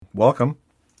welcome.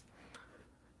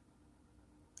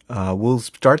 We'll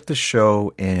start the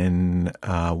show in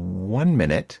 1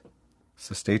 minute,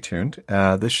 so stay tuned.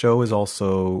 This show is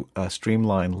also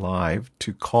streamlined live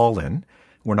to call in.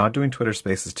 We're not doing Twitter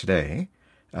Spaces today,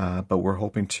 but we're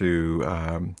hoping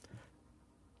to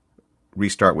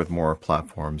restart with more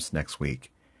platforms next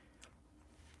week.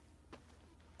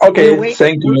 Okay,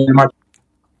 thank you very much.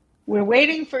 We're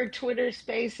waiting for Twitter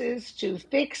Spaces to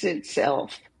fix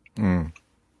itself.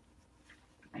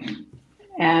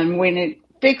 And when it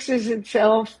fixes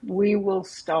itself, we will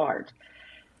start.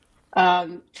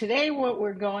 Today, what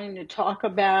we're going to talk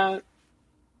about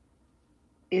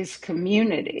is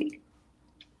community.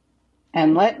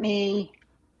 And let me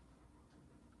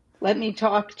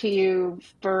talk to you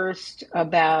first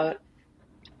about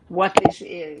what this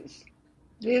is.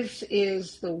 This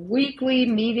is the weekly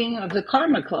meeting of the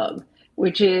Karma Club,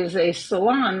 which is a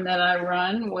salon that I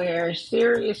run where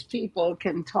serious people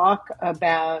can talk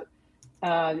about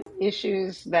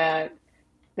issues that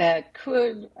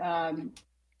could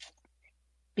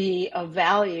be of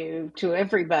value to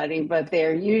everybody, but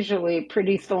they're usually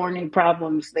pretty thorny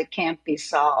problems that can't be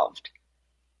solved.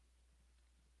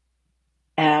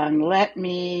 And let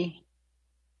me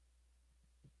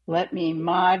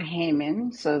mod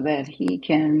Heyman so that he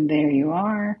can, there you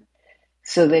are,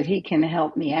 so that he can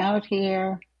help me out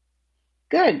here.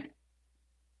 Good.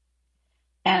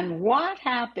 And what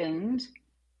happened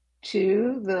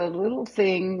to the little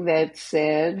thing that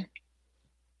says,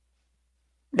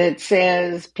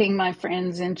 ping my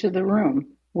friends into the room?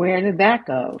 Where did that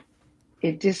go?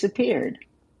 It disappeared.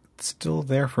 It's still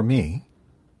there for me.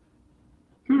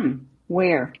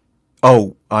 Where?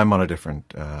 Oh, I'm on a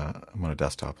different, I'm on a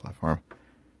desktop platform.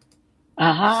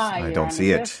 Aha, I you're don't on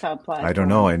see a it. desktop platform. I don't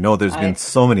know. I know there's been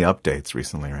so many updates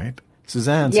recently, right?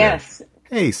 Suzanne's yes. here.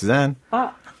 Hey, Suzanne.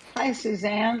 Oh, hi,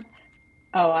 Suzanne.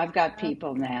 Oh, I've got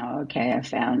people now. Okay, I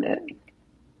found it.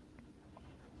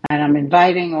 And I'm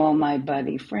inviting all my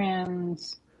buddy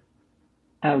friends.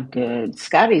 Oh, good.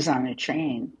 Scotty's on a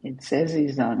train. It says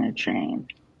he's on a train.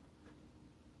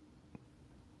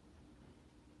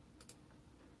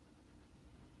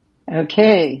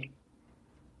 Okay.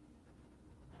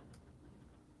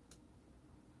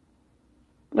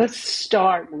 Let's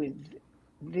start with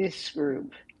this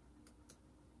group.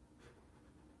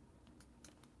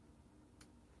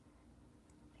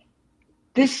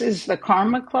 This is the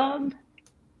Karma Club.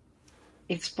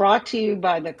 It's brought to you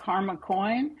by the Karma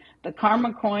Coin. The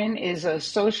Karma Coin is a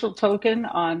social token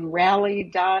on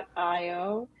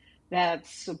rally.io that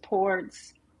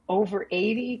supports over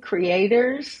 80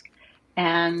 creators.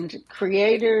 And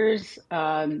creators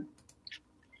are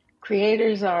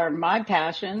my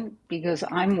passion because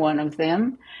I'm one of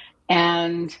them.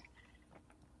 And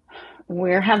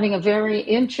we're having a very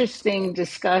interesting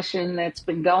discussion that's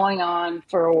been going on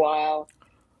for a while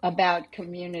about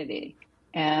community.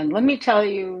 And let me tell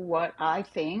you what I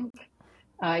think.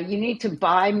 You need to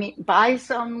buy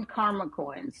some karma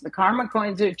coins. The karma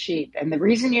coins are cheap. And the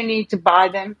reason you need to buy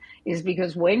them is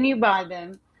because when you buy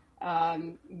them,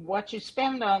 what you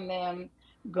spend on them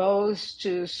goes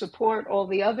to support all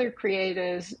the other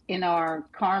creators in our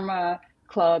Karma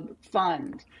Club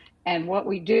fund. And what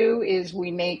we do is we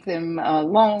make them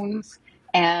loans,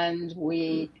 and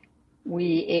we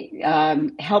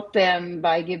help them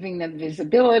by giving them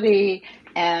visibility,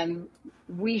 and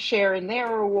we share in their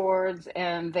rewards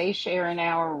and they share in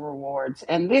our rewards.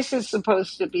 And this is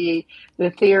supposed to be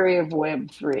the theory of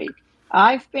Web3.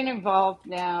 I've been involved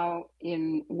now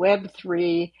in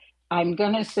Web3, I'm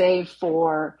going to say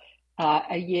for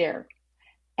a year.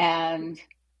 And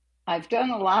I've done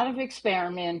a lot of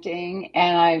experimenting,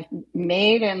 and I've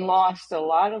made and lost a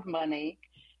lot of money.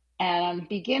 And I'm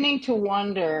beginning to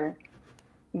wonder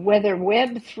whether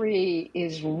Web3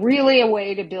 is really a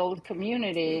way to build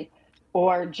community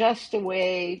or just a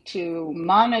way to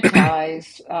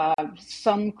monetize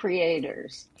some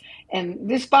creators. And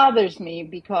this bothers me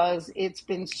because it's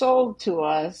been sold to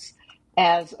us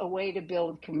as a way to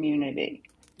build community.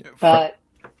 But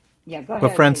yeah, go ahead.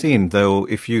 But Francine, though,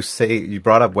 if you say you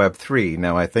brought up Web3,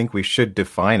 now I think we should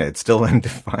define it. It's still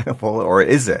indefinable, or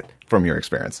is it, from your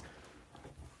experience?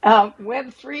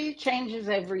 Web3 changes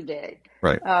every day.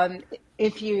 Right.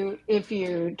 If you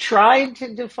tried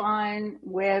to define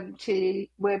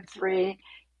Web3,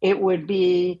 it would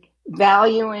be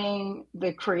valuing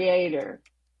the creator.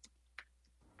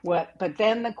 But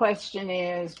then the question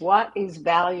is, what is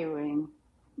valuing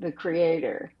the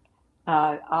creator?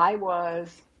 Here's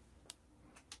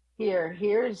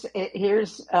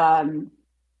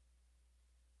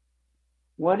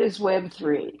what is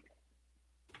Web3?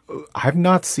 I've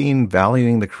not seen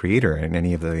valuing the creator in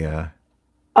any of the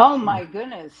Oh my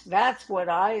goodness, that's what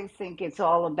I think it's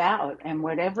all about, and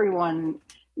what everyone,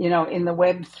 in the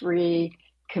Web3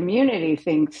 community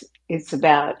thinks it's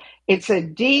about. It's a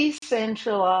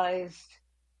decentralized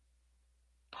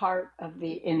part of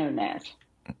the internet.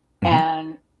 Mm-hmm.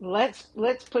 And let's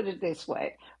put it this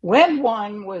way: Web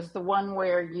one was the one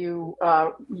where you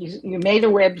made a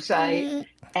website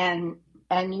and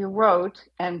you wrote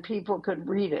and people could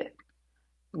read it.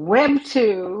 Web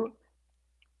two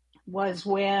was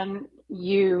when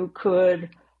you could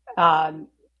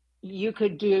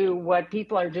do what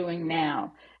people are doing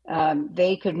now.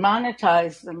 They could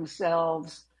monetize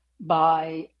themselves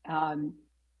by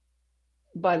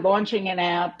launching an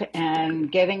app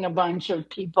and getting a bunch of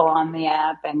people on the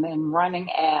app and then running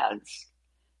ads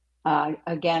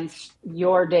against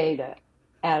your data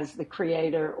as the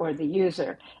creator or the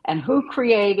user. And who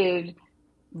created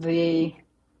the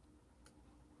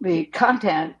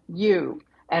content? You.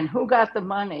 And who got the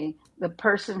money? The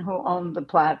person who owned the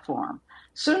platform.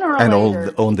 Sooner or And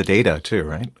later, own the data too,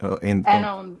 right? and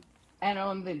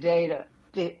own the data,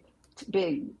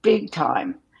 big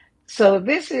time. So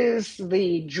this is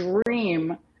the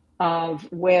dream of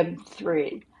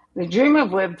Web3. The dream of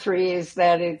Web3 is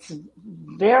that it's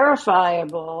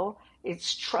verifiable,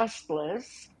 it's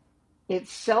trustless,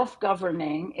 it's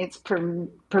self-governing, it's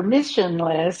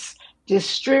permissionless,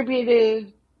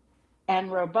 distributed, and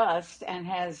robust, and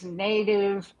has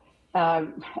native uh,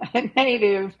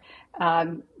 native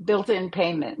built-in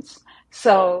payments.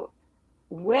 So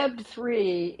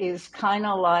Web3 is kind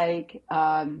of like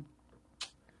a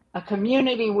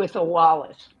community with a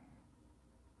wallet.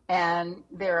 And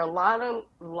there are a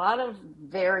lot of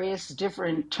various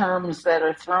different terms that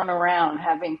are thrown around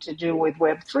having to do with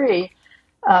Web3,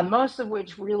 most of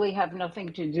which really have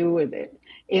nothing to do with it.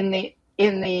 In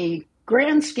the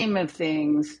grand scheme of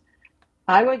things,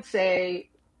 I would say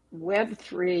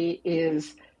Web3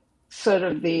 is sort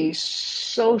of the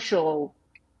social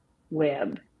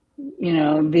web,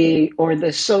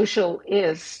 the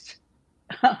socialist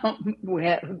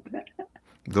web.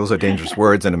 Those are dangerous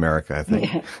words in America, I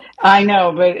think. Yeah, I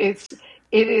know, but it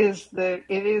is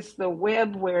the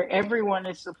web where everyone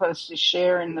is supposed to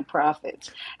share in the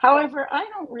profits. However, I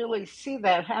don't really see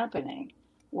that happening.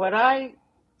 What I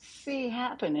see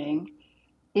happening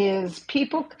is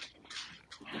people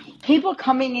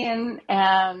coming in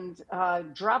and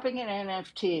dropping an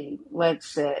NFT, let's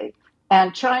say,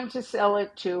 and trying to sell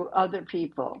it to other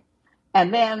people.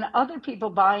 And then other people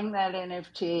buying that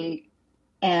NFT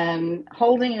and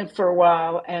holding it for a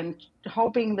while and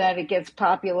hoping that it gets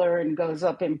popular and goes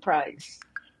up in price.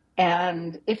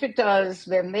 And if it does,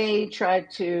 then they try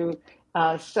to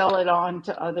sell it on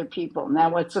to other people.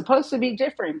 Now, what's supposed to be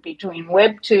different between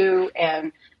Web 2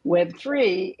 and Web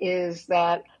 3 is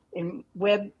that in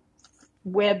Web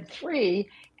 3,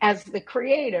 as the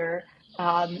creator,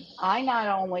 I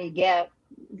not only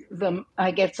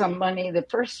I get some money the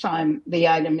first time the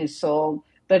item is sold,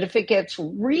 but if it gets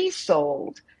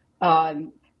resold,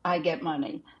 I get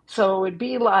money. So it would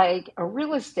be like a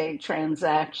real estate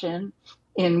transaction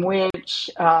in which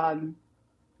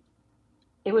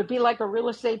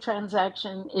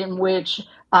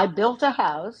I built a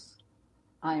house.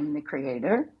 I'm the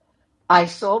creator. I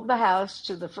sold the house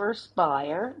to the first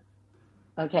buyer.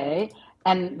 Okay.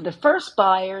 And the first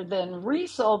buyer then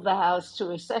resold the house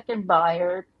to a second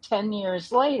buyer 10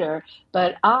 years later.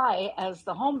 But I, as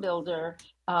the home builder,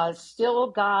 still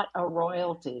got a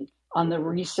royalty on the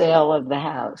resale of the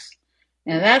house.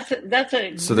 And that's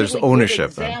a So there's really good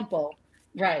ownership then. example.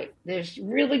 Right. There's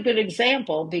really good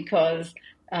example because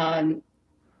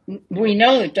we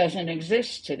know it doesn't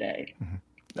exist today.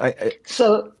 I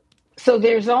So so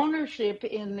there's ownership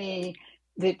in the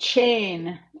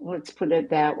chain, let's put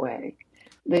it that way,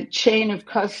 the chain of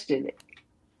custody.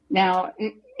 Now,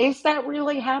 is that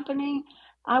really happening?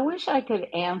 I wish I could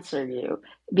answer you,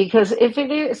 because if it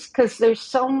is, because there's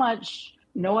so much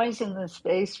noise in the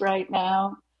space right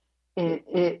now,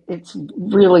 it's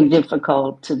really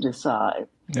difficult to decide.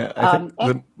 Yeah,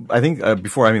 And I think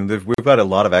before, I mean, we've got a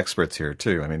lot of experts here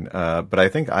too. I mean, but I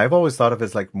think I've always thought of it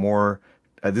as like more.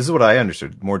 This is what I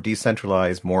understood: more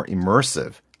decentralized, more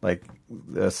immersive. Like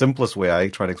the simplest way I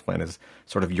try to explain is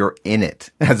sort of you're in it,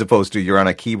 as opposed to you're on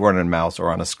a keyboard and mouse or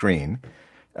on a screen.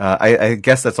 I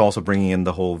guess that's also bringing in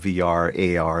the whole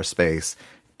VR, AR space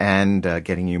and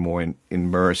getting you more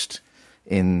immersed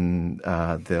in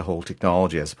the whole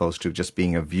technology, as opposed to just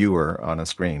being a viewer on a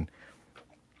screen.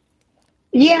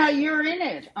 yeah, you're in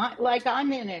it. Like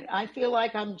I'm in it. I feel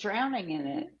like I'm drowning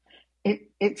in it.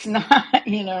 It's not,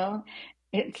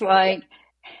 it's like,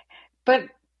 but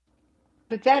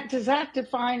But does that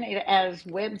define it as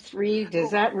Web3?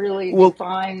 Does that really Well,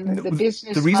 define the the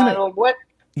business reason model? What?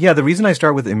 Yeah, the reason I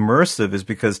start with immersive is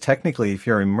because technically, if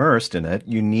you're immersed in it,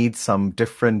 you need some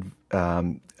different,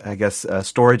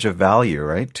 storage of value,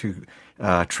 right, to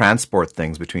transport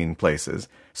things between places.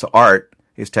 So art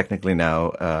is technically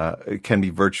now it can be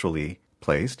virtually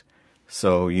placed.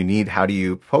 So you need how do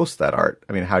you post that art?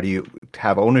 I mean, how do you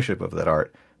have ownership of that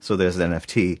art? So there's an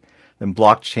NFT. Then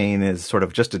blockchain is sort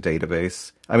of just a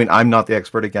database. I mean, I'm not the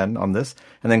expert again on this.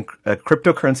 And then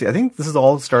cryptocurrency. I think this is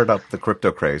all started up the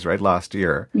crypto craze, right? Last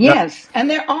year. Yes, and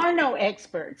there are no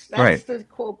experts. Right. That's the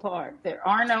cool part. There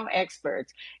are no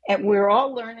experts, and we're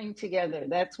all learning together.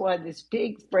 That's why this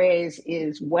big phrase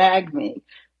is WAGME.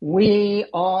 We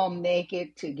all make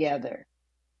it together.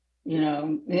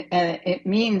 And it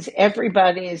means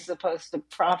everybody is supposed to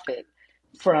profit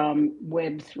from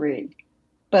Web3.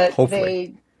 But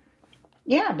Hopefully.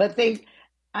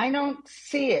 I don't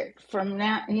see it from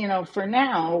now. For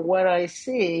now, what I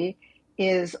see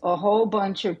is a whole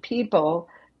bunch of people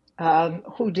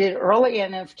who did early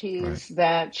Right. NFTs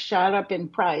that shot up in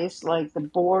price, like the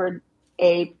Bored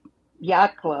Ape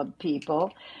Yacht Club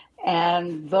people.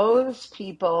 And those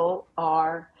people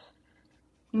are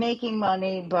making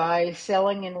money by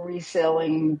selling and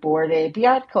reselling Bored Ape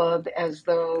Yacht Club as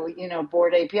though,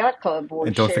 Bored Ape Yacht Club were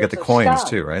And don't forget shares the of coins stock.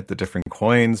 too, right? The different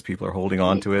coins, people are holding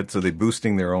on to it, so they're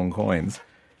boosting their own coins.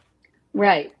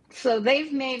 Right. So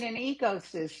they've made an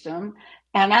ecosystem,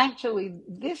 and actually,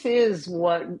 this is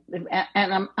what.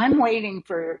 And I'm waiting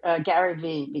for Gary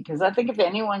Vee, because I think if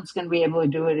anyone's going to be able to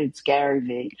do it, it's Gary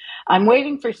Vee. I'm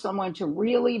waiting for someone to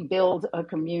really build a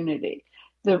community.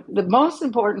 The most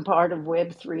important part of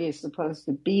Web3 is supposed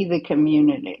to be the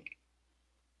community.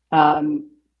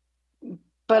 Um,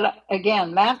 but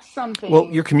again, that's Well,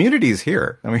 your something. community is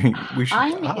here. I mean, we should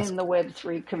I'm in ask. the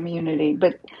Web3 community,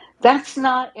 but that's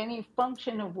not any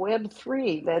function of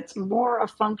Web3. That's more a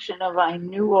function of I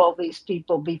knew all these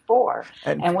people before,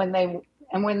 And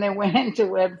and when they went into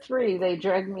Web3, they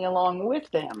dragged me along with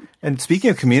them. and speaking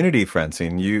of community,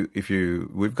 Francine,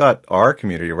 we've got our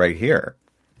community right here.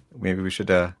 Maybe we should,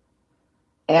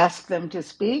 Ask them to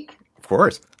speak. of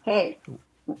course. Hey,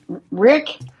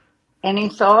 Rick, any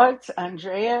thoughts?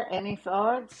 Andrea, any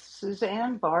thoughts?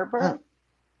 Suzanne, Uh, Barbara,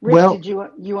 Rick, well, did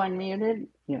you unmuted?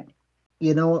 Yeah.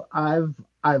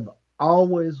 I've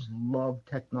always loved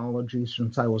technology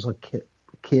since I was a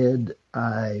kid.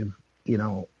 I've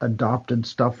adopted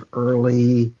stuff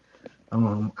early.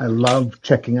 I love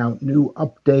checking out new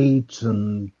updates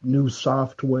and new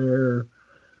software.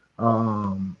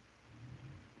 Um,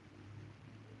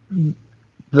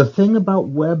 the thing about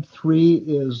Web3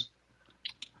 is,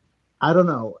 I don't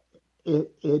know,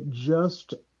 it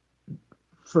just,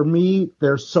 for me,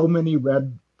 there's so many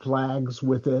red flags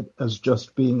with it as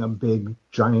just being a big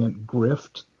giant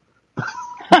grift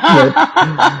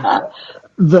that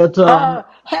that Oh,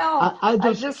 hell, I I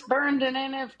just just burned an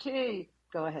NFT.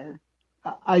 Go ahead.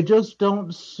 I just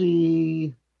don't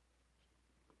see.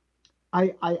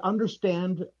 I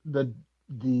understand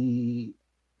the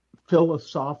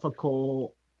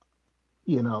philosophical,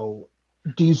 you know,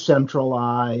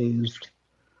 decentralized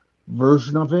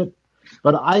version of it,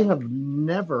 but I have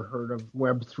never heard of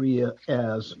Web3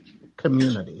 as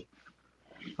community.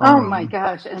 Oh my Um,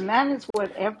 gosh. And that is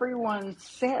what everyone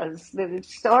says that it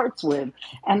starts with.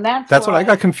 And that's That's what I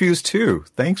got why, confused too.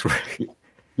 Thanks, Rick.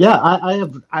 yeah, I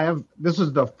have. This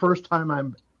is the first time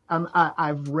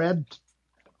I've read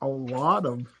a lot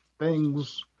of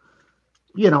things.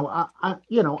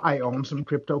 I own some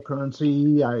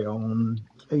cryptocurrency. I own,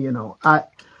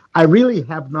 I really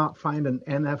have not found an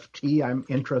NFT I'm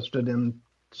interested in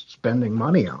spending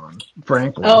money on, oh,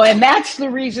 frankly. and that's the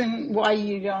reason why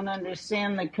you don't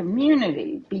understand the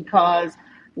community, because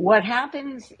what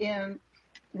happens in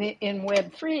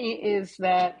Web3 is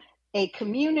that a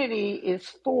community is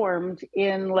formed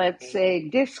in, let's say,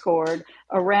 Discord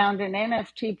around an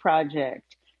NFT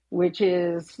project, which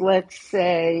is, let's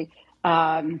say,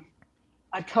 um,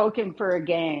 a token for a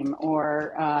game,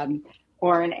 or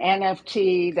an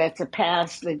NFT that's a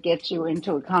pass that gets you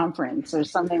into a conference or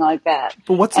something like that.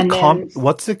 But And then,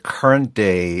 what's the current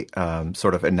day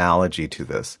sort of analogy to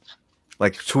this?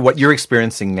 Like to what you're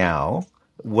experiencing now?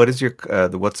 What is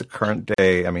what's the current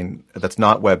day? I mean, that's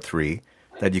not Web3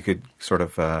 that you could sort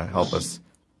of help us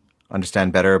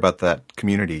understand better about that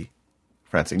community,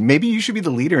 Francine. Maybe you should be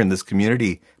the leader in this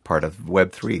community part of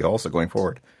Web3 also going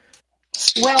forward.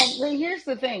 well, here's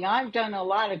the thing. I've done a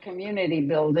lot of community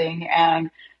building,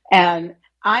 and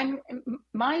I'm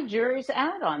my jury's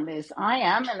out on this. I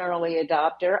am an early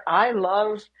adopter. I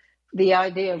love the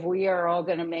idea of we are all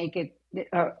going to make it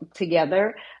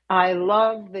together. I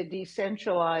love the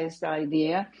decentralized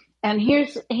idea. And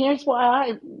here's why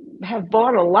I have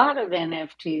bought a lot of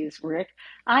NFTs, Rick.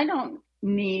 I don't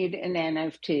need an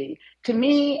NFT. To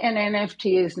me, an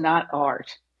NFT is not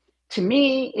art. To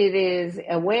me, it is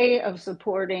a way of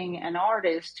supporting an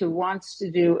artist who wants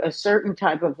to do a certain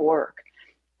type of work.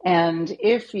 And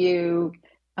if you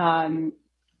want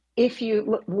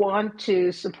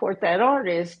to support that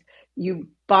artist, you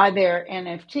buy their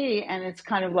NFT, and it's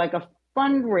kind of like a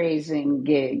fundraising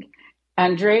gig.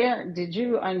 Andrea, did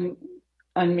you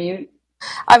unmute?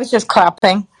 I was just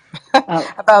clapping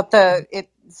Oh, about it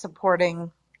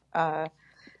supporting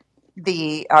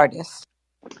the artist.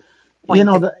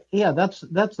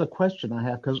 That's the question I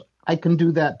have, because I can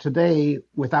do that today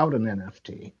without an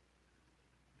NFT.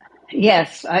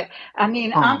 yes. I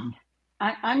mean, Um,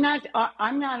 I'm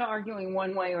not arguing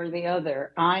one way or the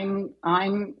other. I'm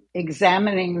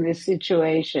examining the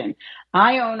situation.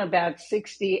 I own about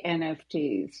 60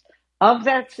 NFTs. Of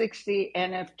that 60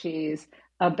 NFTs,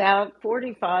 about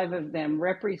 45 of them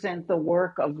represent the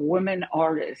work of women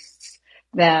artists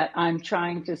that I'm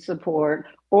trying to support,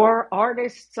 or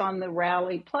artists on the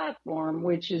Rally platform,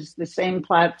 which is the same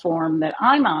platform that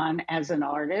I'm on as an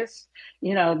artist,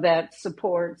 that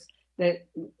supports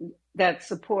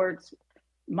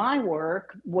my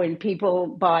work when people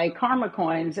buy karma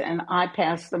coins, and I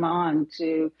pass them on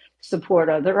to support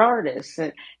other artists.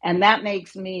 And that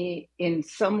makes me, in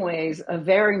some ways, a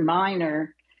very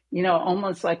minor,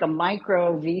 almost like a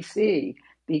micro VC,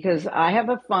 because I have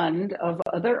a fund of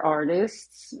other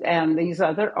artists, and these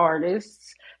other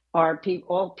artists are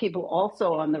people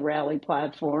also on the Rally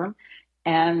platform.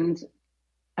 And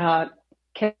can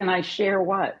I share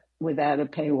what without a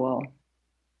paywall?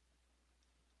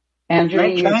 Can I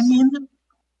Andrea, chime in?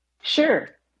 sure.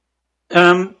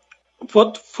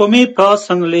 What for me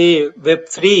personally,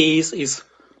 Web3 is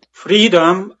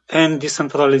freedom and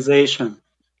decentralization.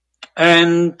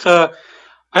 And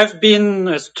I've been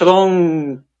a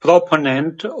strong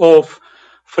proponent of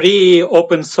free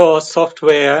open source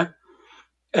software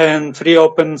and free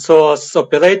open source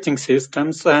operating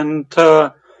systems. And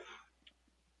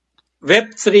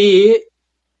Web3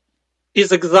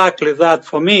 is exactly that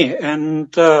for me.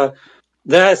 And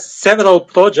there are several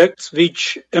projects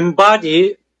which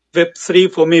embody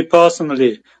Web3 for me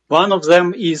personally. One of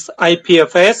them is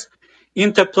IPFS,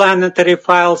 Interplanetary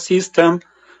File System,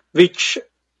 which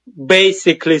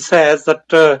basically says that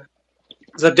the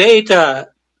data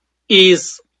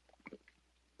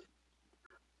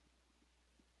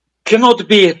cannot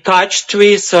be touched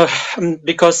with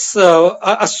because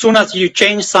as soon as you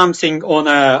change something on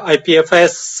a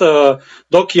IPFS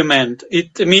document,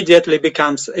 it immediately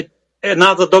becomes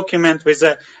another document with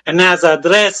another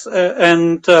address,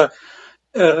 and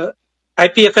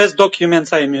IPFS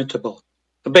documents are immutable.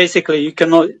 Basically, you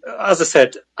cannot, as I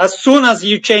said, as soon as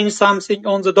you change something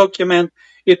on the document,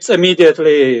 it's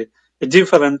immediately a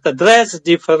different address,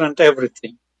 different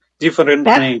everything, different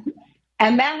name.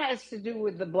 And that has to do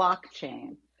with the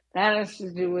blockchain. That has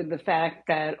to do with the fact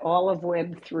that all of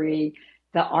Web3,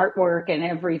 the artwork and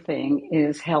everything,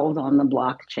 is held on the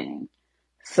blockchain.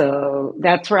 So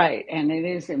that's right, and it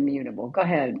is immutable. Go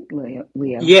ahead, Leo.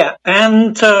 Yeah,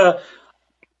 and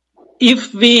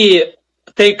if we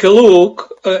take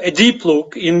a deep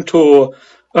look into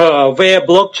where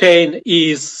blockchain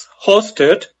is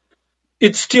hosted,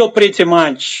 it's still pretty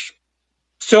much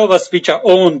servers which are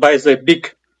owned by the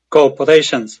big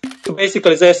corporations. So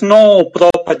basically, there's no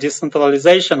proper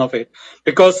decentralization of it,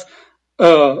 because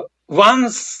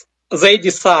once they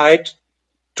decide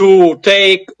to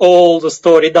take all the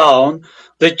story down,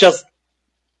 they just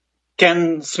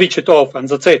can switch it off, and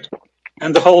that's it.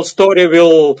 And the whole story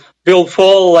will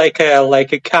fall like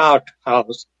a card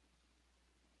house.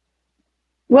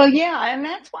 Well, yeah, and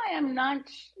that's why I'm not,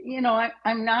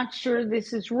 I'm not sure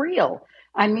this is real.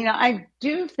 I mean, I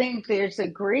do think there's a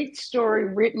great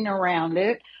story written around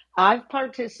it. I've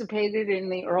participated in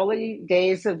the early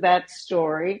days of that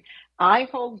story. I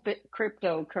hold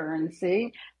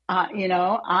cryptocurrency.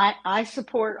 I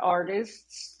support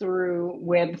artists through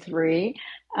Web3.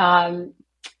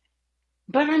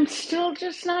 But I'm still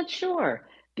just not sure,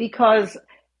 because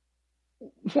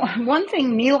one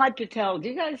thing, Nilay Patel, do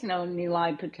you guys know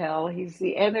Nilay Patel? He's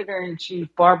the editor-in-chief.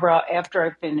 Barbara, after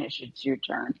I finish, it's your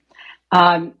turn.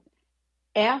 Nilay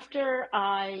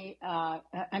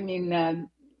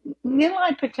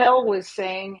Patel was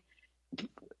saying,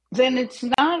 then it's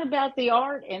not about the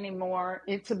art anymore.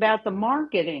 It's about the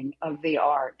marketing of the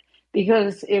art.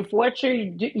 Because if what you're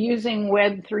using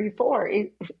Web3 for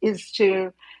is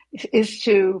to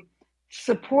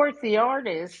support the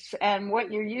artists, and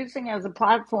what you're using as a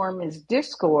platform is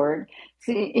Discord.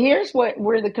 See, here's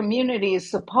where the community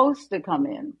is supposed to come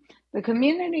in. The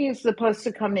community is supposed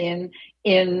to come in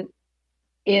in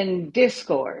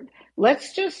Discord.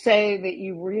 Let's just say that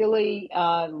you really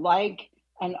like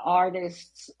an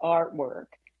artist's artwork,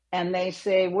 and they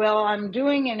say, well, I'm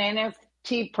doing an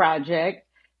NFT project.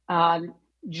 Uh,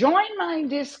 Join my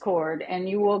Discord and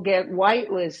you will get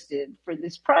whitelisted for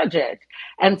this project.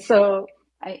 And so,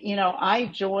 I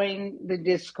join the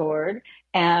Discord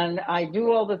and I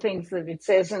do all the things that it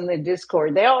says in the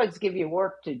Discord. They always give you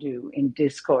work to do in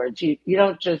Discord. You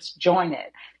don't just join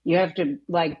it. You have to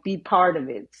be part of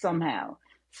it somehow.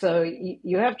 So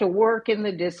you have to work in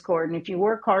the Discord, and if you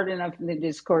work hard enough in the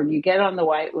Discord, you get on the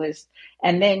whitelist,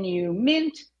 and then you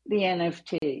mint the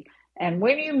NFT. And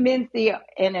when you mint the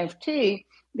NFT,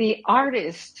 the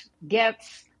artist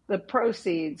gets the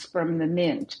proceeds from the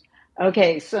mint.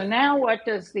 Okay, so now what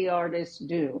does the artist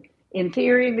do? In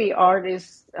theory, the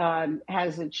artist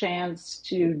has a chance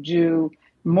to do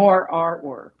more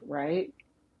artwork, right?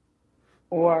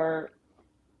 Or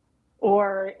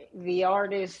the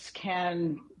artist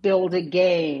can build a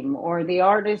game, or the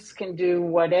artist can do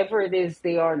whatever it is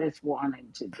the artist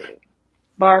wanted to do.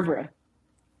 Barbara.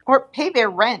 Or pay their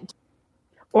rent.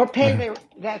 Or pay their,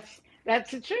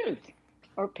 that's the truth.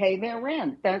 Or pay their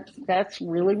rent. That's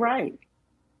really right.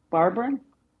 Barbara?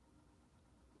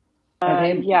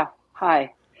 Yeah.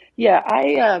 Hi. Yeah,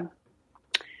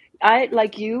 I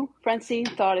like you, Francine,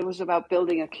 thought it was about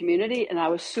building a community, and I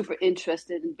was super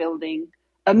interested in building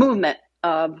a movement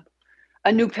of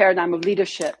a new paradigm of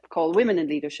leadership called Women in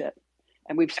Leadership.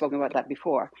 And we've spoken about that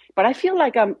before. But I feel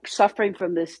like I'm suffering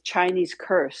from this Chinese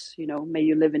curse, may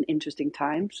you live in interesting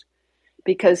times,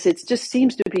 because it just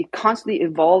seems to be constantly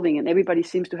evolving and everybody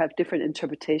seems to have different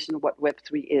interpretation of what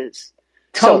Web3 is.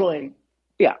 Totally.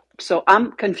 So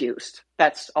I'm confused.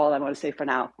 That's all I want to say for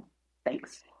now.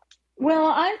 Thanks. Well,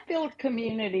 I've built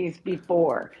communities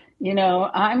before.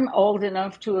 I'm old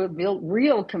enough to have built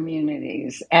real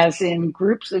communities, as in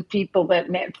groups of people that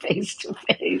met face to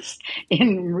face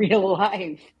in real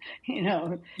life,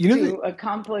 to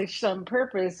accomplish some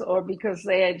purpose or because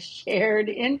they had shared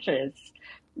interests.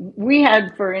 We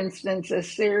had, for instance, a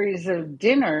series of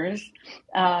dinners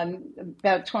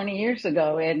about 20 years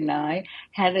ago. Ed and I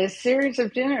had a series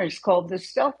of dinners called the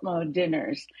Stealth Mode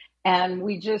Dinners. And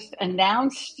we just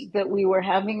announced that we were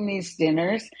having these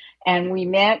dinners, and we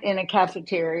met in a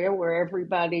cafeteria where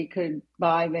everybody could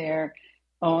buy their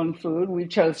own food. We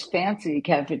chose fancy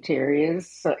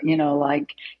cafeterias,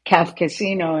 like Caf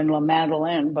Casino and La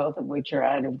Madeleine, both of which are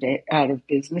out of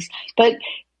business. But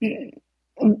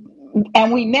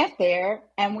and we met there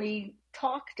and we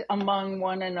talked among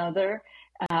one another.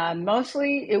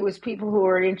 Mostly it was people who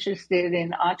were interested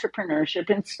in entrepreneurship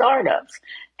and startups.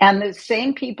 And the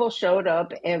same people showed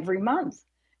up every month.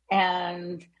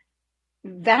 And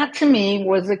that to me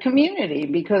was a community,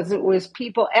 because it was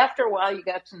people. After a while, you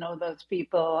got to know those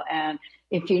people. And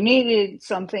if you needed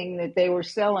something that they were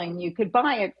selling, you could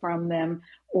buy it from them.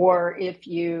 Or if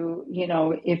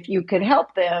if you could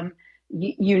help them,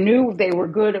 you knew they were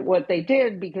good at what they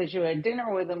did because you had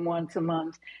dinner with them once a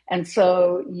month. And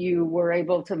so you were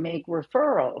able to make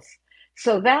referrals.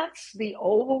 So that is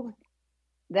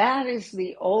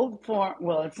the old form.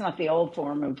 Well, it's not the old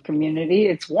form of community.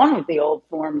 It's one of the old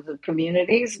forms of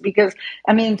communities, because,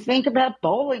 think about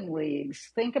bowling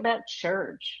leagues, think about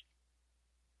church,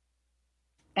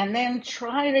 and then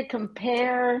try to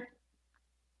compare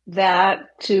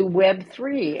that to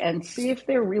Web3 and see if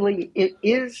there really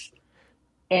is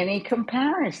any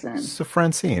comparison. So,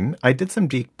 Francine, I did some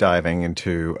deep diving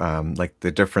into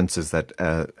the differences that,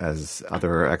 as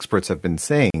other experts have been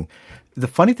saying. The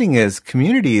funny thing is,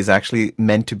 community is actually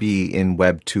meant to be in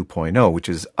Web 2.0, which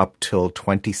is up till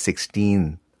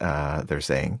 2016, they're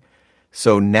saying.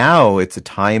 So now it's a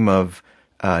time of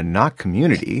not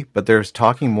community, but there's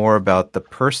talking more about the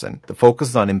person. The focus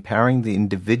is on empowering the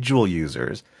individual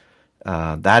users.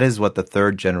 That is what the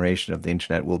third generation of the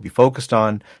internet will be focused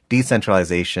on: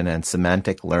 decentralization and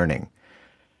semantic learning.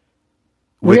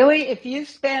 Really? If you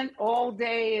spent all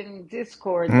day in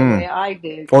Discord the way I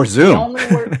did, or Zoom,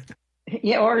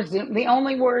 or Zoom, the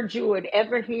only word you would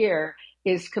ever hear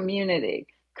is community,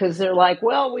 because they're like,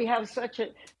 well, we have such a,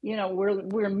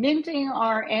 we're minting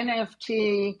our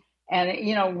NFT.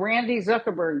 And, Randy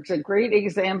Zuckerberg's a great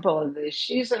example of this.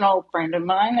 She's an old friend of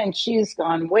mine, and she's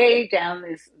gone way down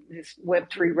this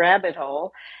Web3 rabbit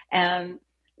hole. And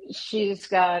she's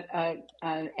got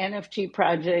an NFT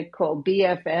project called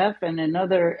BFF and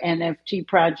another NFT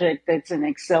project that's an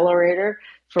accelerator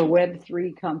for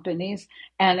Web3 companies.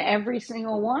 And every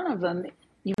single one of them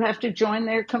You have to join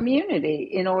their community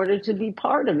in order to be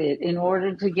part of it, in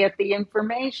order to get the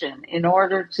information, in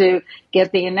order to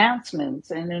get the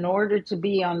announcements, and in order to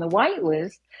be on the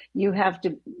whitelist, you have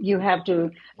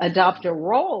to adopt a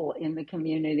role in the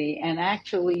community and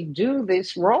actually do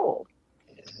this role.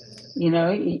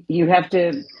 You have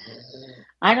to.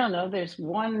 I don't know. There's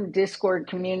one Discord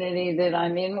community that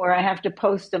I'm in where I have to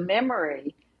post a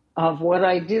memory of what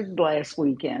I did last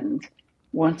weekend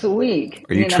once a week.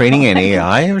 Are you training an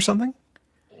AI or something?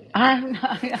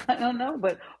 I don't know,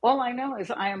 but all I know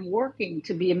is I am working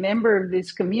to be a member of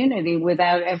this community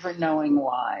without ever knowing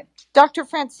why. Dr.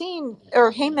 Francine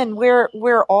or Heyman,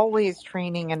 we're always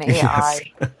training an Yes, AI.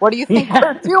 What do you think Yeah,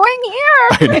 we're doing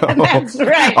I here? know. that's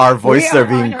right. Our We voices are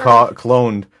are on being Earth.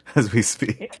 cloned as we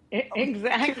speak.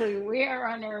 Exactly. We are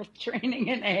on Earth training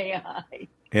an AI.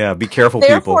 Yeah, be careful, people.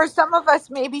 Therefore, some of us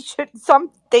maybe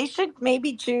they should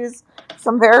maybe choose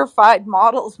some verified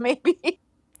models, maybe.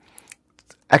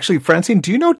 Actually, Francine,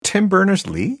 do you know Tim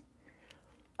Berners-Lee?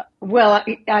 Well,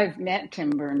 I've met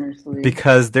Tim Berners-Lee.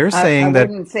 Because they're I saying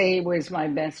that, wouldn't say he was my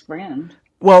best friend.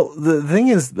 well, the thing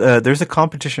is, there's a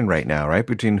competition right now, right,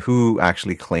 between who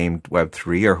actually claimed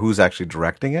Web3 or who's actually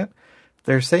directing it.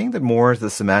 They're saying that more the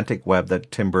semantic web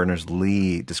that Tim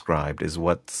Berners-Lee described is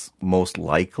what's most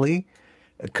likely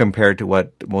compared to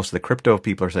what most of the crypto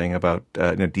people are saying about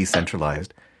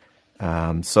decentralized.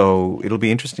 So it'll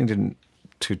be interesting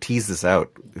to tease this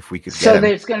out if we could get So him.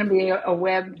 there's going to be a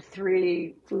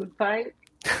Web3 food fight?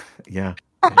 Yeah,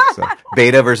 I think so.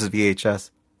 Beta versus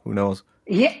VHS. Who knows?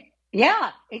 Yeah,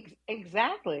 yeah,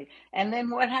 exactly. And then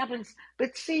what happens?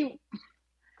 But see,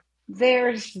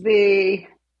 there's the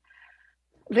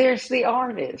there's the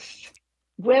artist.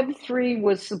 Web3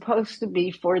 was supposed to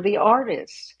be for the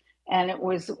artists, and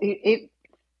it.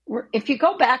 If you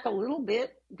go back a little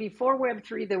bit before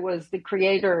Web3, there was the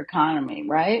creator economy,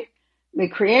 right? The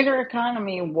creator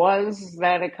economy was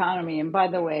that economy. And by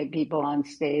the way, people on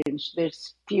stage,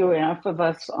 there's few enough of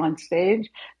us on stage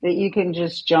that you can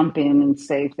just jump in and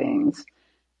say things.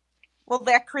 Well,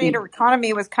 that creator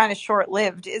economy was kind of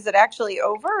short-lived. Is it actually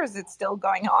over, or is it still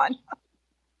going on?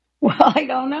 Well, I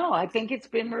don't know. I think it's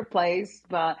been replaced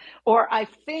by, or I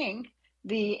think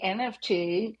the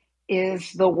NFT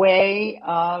is the way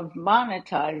of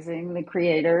monetizing the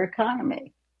creator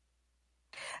economy.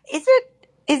 Is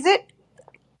it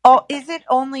all is it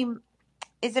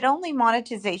only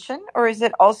monetization, or is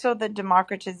it also the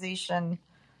democratization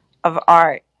of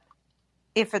art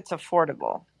if it's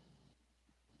affordable?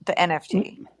 The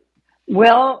NFT.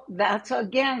 Well, that's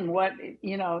again what,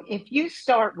 if you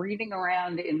start reading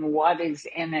around in what is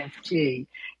NFT,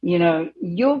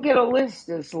 you'll get a list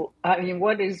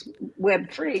what is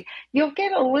Web3? You'll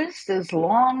get a list as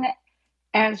long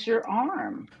as your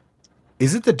arm.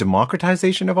 Is it the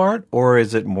democratization of art, or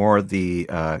is it more the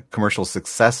commercial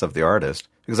success of the artist?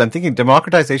 Because I'm thinking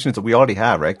democratization is what we already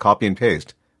have, right? Copy and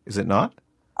paste. Is it not?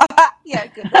 Yeah,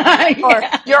 good one. Or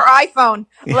Yeah. your iPhone.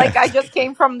 Yeah, Like I just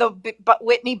came from the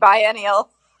Whitney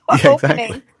Biennial yeah,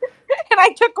 exactly. opening, and I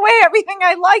took away everything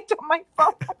I liked on my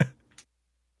phone.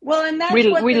 Well, and that's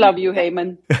what We love you,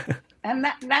 Heyman.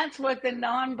 that's what the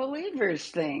non-believers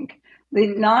think. The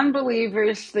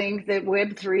non-believers think that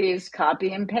Web3 is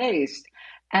copy and paste.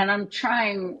 And I'm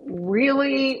trying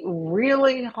really,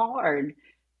 really hard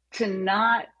to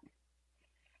not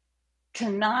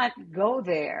go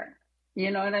there.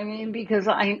 You know what I mean? Because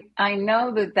I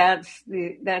know that that's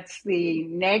the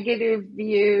negative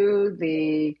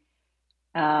view,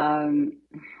 um,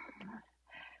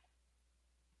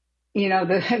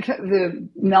 the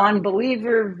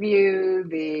non-believer view,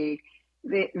 the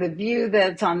view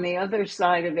that's on the other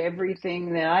side of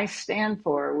everything that I stand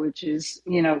for, which is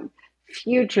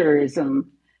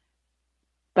futurism.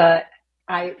 But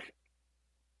I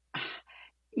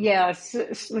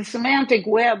the semantic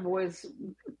web was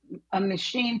a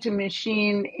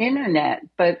machine-to-machine internet,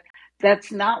 but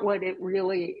that's not what it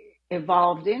really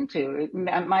evolved into. It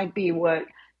might be what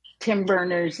Tim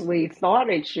Berners-Lee thought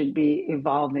it should be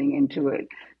evolving into it.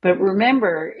 But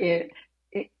remember,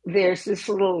 there's this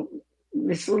little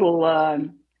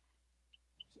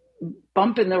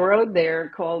bump in the road there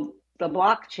called the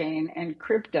blockchain and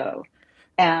crypto,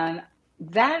 and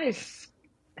that is.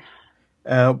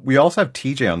 We also have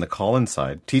TJ on the call-in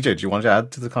side. TJ, do you want to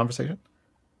add to the conversation?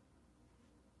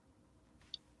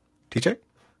 TJ?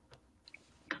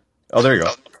 Oh, there you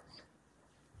go.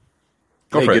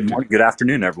 Go Hey, for good it. morning, good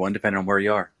afternoon, everyone, depending on where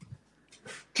you are.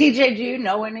 TJ, do you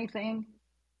know anything?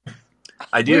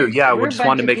 I do, We're yeah. We we're a just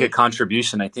wanted bunch to of make a people.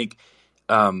 contribution. I think,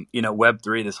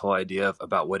 Web3, this whole idea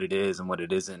about what it is and what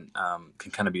it isn't,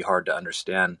 can kind of be hard to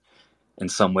understand. in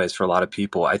some ways for a lot of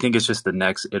people. I think it's just the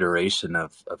next iteration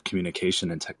of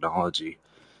communication and technology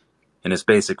in its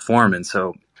basic form. And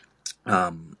so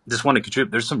just want to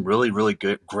contribute. There's some really, really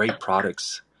great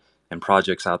products and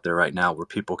projects out there right now where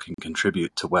people can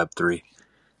contribute to Web3.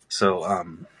 So,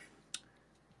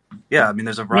 yeah, I mean,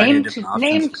 there's a variety of different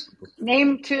options for people.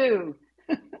 Name two.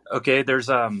 Okay, there's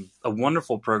a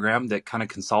wonderful program that kind of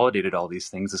consolidated all these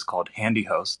things. It's called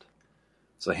HandyHost.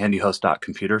 So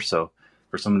handyhost.computer. So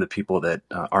for some of the people that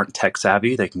aren't tech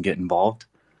savvy, they can get involved.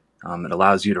 It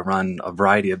allows you to run a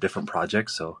variety of different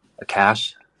projects. So a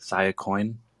cache, Sia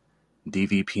Coin,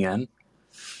 DVPN.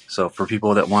 So for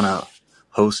people that want to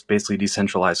host basically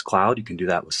decentralized cloud, you can do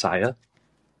that with Sia.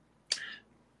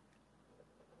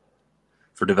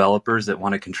 For developers that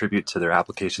want to contribute to their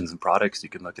applications and products, you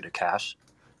can look at a cache.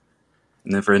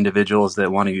 And then for individuals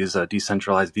that want to use a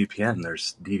decentralized VPN,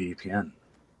 there's DVPN.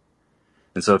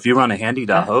 And so if you run a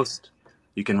handy.host,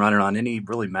 you can run it on any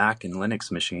really Mac and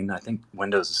Linux machine. I think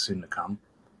Windows is soon to come.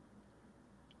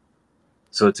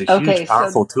 So it's a huge,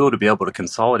 powerful tool to be able to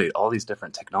consolidate all these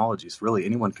different technologies. Really,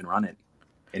 anyone can run it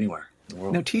anywhere in the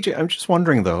world. Now, TJ, I'm just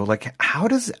wondering though, like how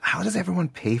does everyone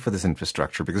pay for this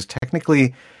infrastructure? Because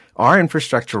technically, our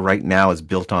infrastructure right now is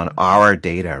built on our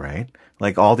data, right?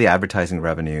 Like all the advertising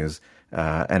revenues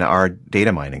and our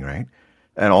data mining, right?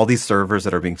 And all these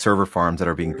server farms that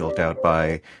are being built out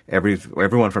by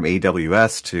everyone from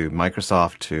AWS to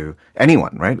Microsoft to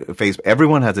anyone, right? Facebook,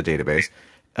 everyone has a database.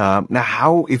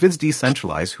 Now, if it's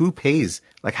decentralized, who pays?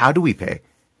 Like, how do we pay?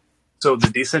 So the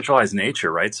decentralized nature,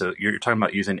 right? So you're talking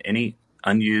about using any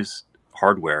unused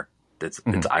hardware that's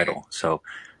idle. So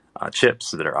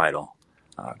chips that are idle,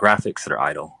 graphics that are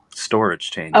idle,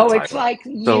 storage chain. Oh, it's idle. like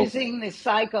using the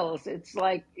cycles. It's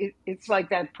like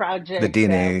that project. The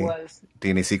DNA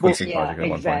sequencing project at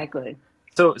one point.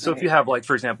 So if you have, like,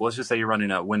 for example, let's just say you're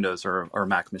running a Windows or a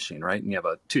Mac machine, right? And you have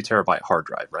a 2 terabyte hard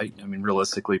drive, right? I mean,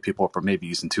 realistically, people are maybe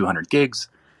using 200 gigs.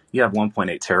 You have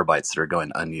 1.8 terabytes that are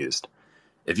going unused.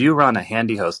 If you run a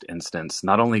HandyHost instance,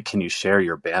 not only can you share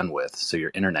your bandwidth, so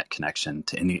your internet connection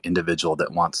to any individual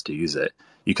that wants to use it,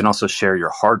 you can also share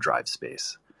your hard drive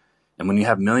space. And when you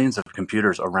have millions of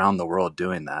computers around the world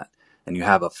doing that, and you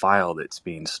have a file that's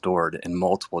being stored in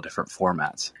multiple different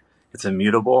formats, it's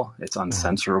immutable, it's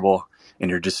uncensorable, and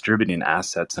you're distributing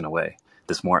assets in a way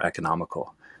that's more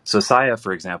economical. So Sia,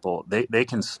 for example, they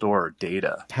can store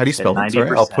data. How do you spell it?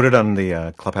 Sorry, I'll put it on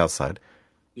the Clubhouse side.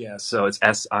 Yeah, so it's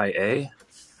SIA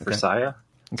for Sia.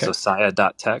 Okay. So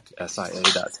Sia.tech,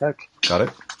 SIA.tech. Got it.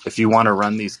 If you want to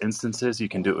run these instances, you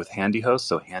can do it with HandyHost,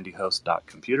 so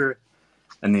handyhost.computer.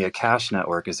 And the cache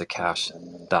network is a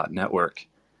cache.network.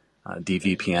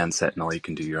 DVPN, Sentinel, you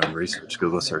can do your own research,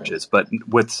 Google searches. But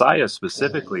with Sia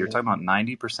specifically, you're talking about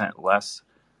 90% less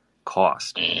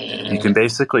cost. You can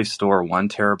basically store 1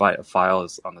 terabyte of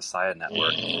files on the Sia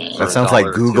network. That sounds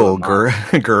like Google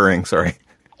Gurring, sorry.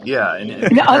 Yeah.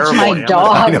 And that's my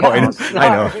dog. I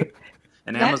know.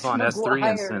 An Amazon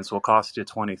S3 instance will cost you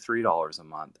 $23 a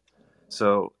month.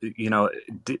 So,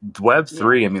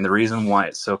 Web3, I mean, the reason why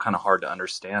it's so kind of hard to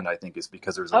understand, I think, is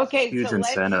because there's a huge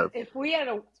incentive. If we had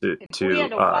a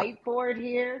whiteboard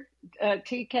here,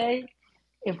 TK,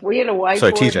 if we had a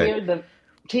whiteboard here,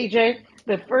 TJ,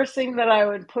 the first thing that I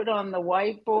would put on the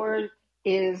whiteboard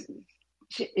is,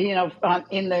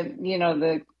 in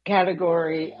the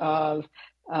category of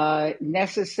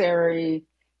necessary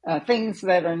things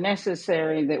that are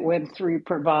necessary that Web3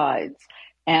 provides.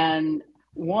 And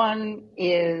one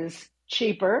is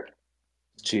cheaper,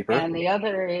 and the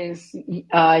other is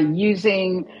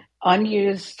using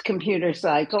unused computer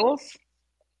cycles.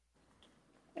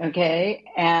 Okay,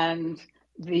 and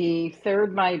the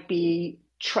third might be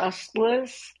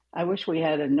trustless. I wish we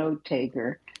had a note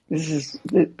taker. This is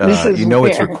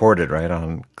it's recorded, right,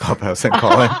 on Clubhouse and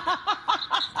Colin.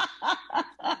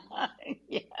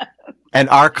 Yeah. And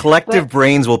our collective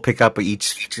brains will pick up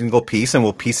each single piece and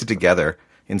we'll piece it together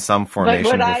in some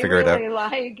formation to figure it out.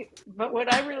 But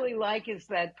what I really like is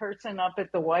that person up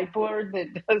at the whiteboard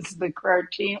that does the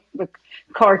cartoon.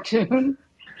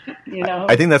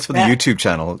 I think that's for the YouTube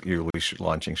channel you're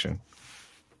launching soon.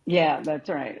 Yeah, that's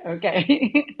right.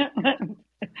 Okay.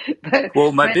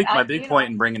 My big point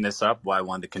in bringing this up, why I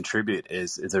wanted to contribute,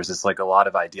 is there's this like a lot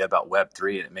of idea about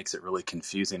Web3, and it makes it really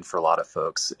confusing for a lot of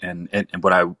folks. And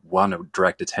what I want to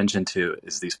direct attention to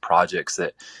is these projects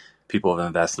that people have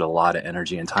invested a lot of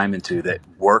energy and time into that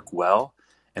work well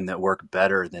and that work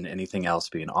better than anything else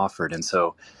being offered. And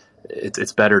so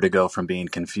it's better to go from being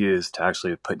confused to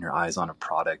actually putting your eyes on a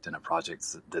product and a project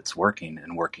that's working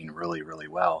and working really, really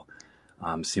well.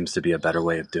 Seems to be a better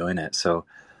way of doing it. So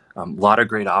A lot of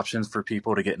great options for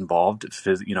people to get involved,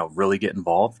 really get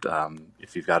involved.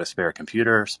 If you've got a spare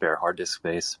computer, spare hard disk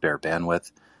space, spare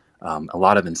bandwidth, a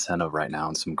lot of incentive right now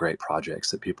and some great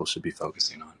projects that people should be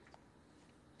focusing on.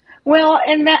 Well,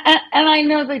 and I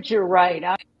know that you're right.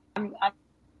 I'm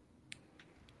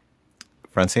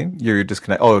Francine, you're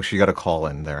disconnected. Oh, she got a call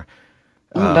in there.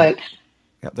 but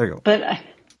Yeah, there you go.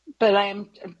 but I'm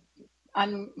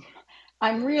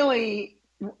I'm really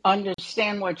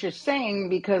understand what you're saying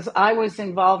because I was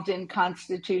involved in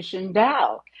Constitution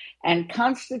DAO, and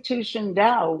Constitution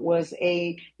DAO was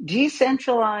a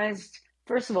decentralized.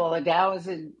 First of all, a DAO is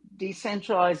a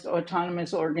decentralized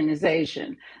autonomous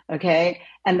organization. Okay,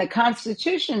 and the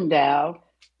Constitution DAO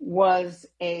was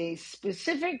a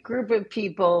specific group of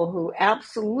people who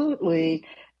absolutely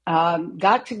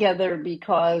got together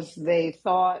because they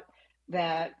thought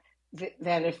that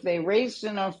that if they raised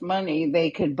enough money,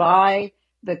 they could buy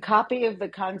the copy of the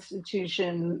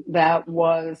Constitution that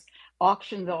was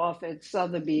auctioned off at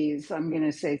Sotheby's, I'm going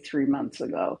to say 3 months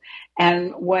ago.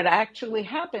 And what actually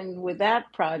happened with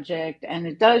that project, and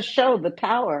it does show the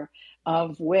power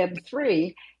of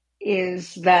Web3,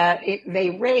 is that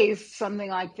they raised something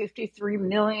like $53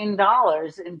 million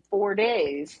in 4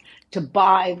 days to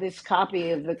buy this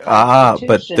copy of the But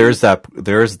Constitution.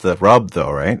 there's the rub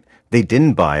though, right? They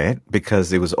didn't buy it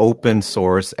because it was open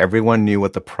source. Everyone knew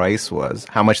what the price was,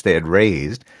 how much they had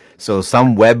raised. So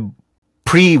some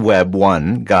pre-Web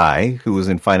 1 guy who was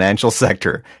in financial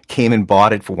sector came and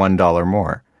bought it for $1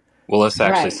 more. Well, let's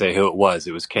actually Right. say who it was.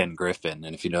 It was Ken Griffin.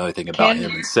 And if you know anything about Ken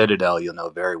him and Citadel, you'll know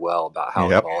very well about how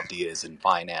Yep. involved he is in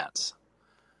finance.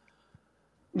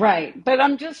 Right. But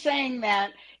I'm just saying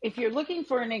that if you're looking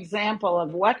for an example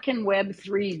of what can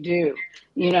Web3 do,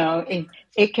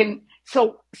 it can.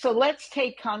 So let's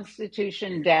take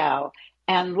Constitution DAO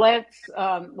and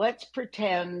let's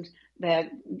pretend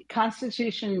that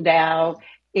Constitution DAO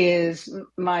is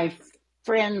my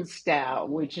friend's DAO,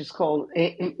 which is called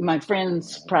my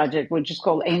friend's project, which is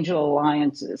called Angel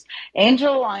Alliances.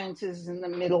 Angel Alliances is in the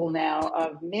middle now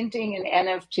of minting an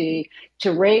NFT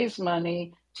to raise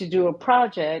money to do a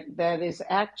project that is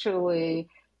actually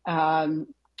an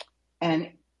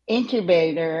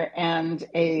incubator and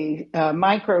a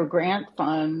micro grant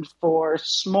fund for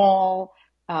small,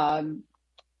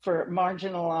 for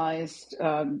marginalized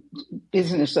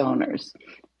business owners.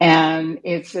 And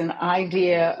it's an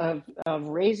idea of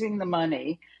raising the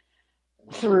money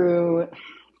through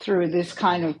this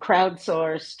kind of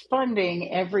crowdsourced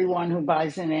funding. Everyone who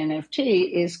buys an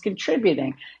NFT is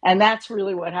contributing. And that's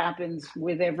really what happens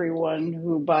with everyone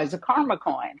who buys a Karma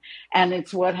coin. And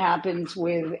it's what happens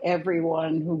with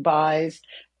everyone who buys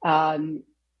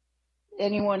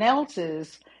anyone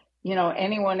else's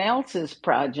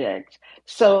project.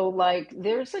 So like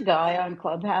there's a guy on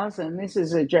Clubhouse, and this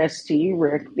is addressed to you,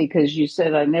 Rick, because you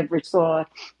said I never saw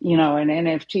an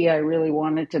NFT I really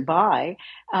wanted to buy.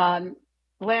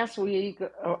 Last week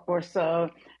or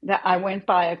so, that I went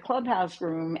by a Clubhouse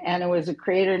room, and it was a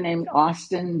creator named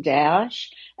Austin Dash,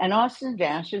 and Austin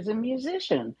Dash is a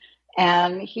musician,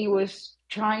 and he was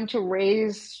trying to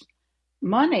raise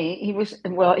money. He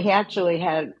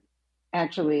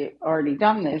actually already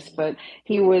done this, but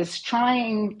he was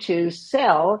trying to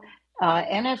sell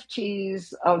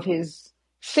NFTs of his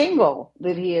single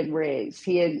that he had raised.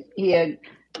 He had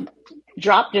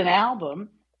dropped an album,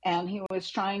 and he was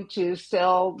trying to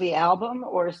sell the album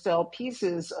or sell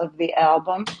pieces of the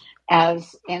album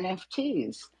as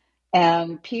NFTs.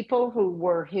 And people who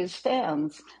were his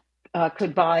fans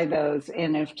could buy those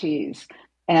NFTs.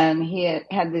 And he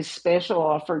had this special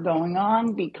offer going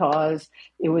on because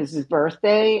it was his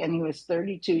birthday and he was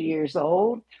 32 years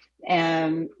old.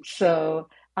 And so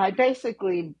I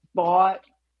basically bought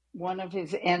one of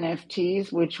his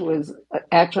NFTs, which was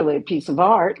actually a piece of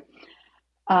art,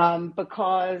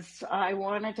 because I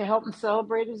wanted to help him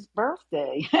celebrate his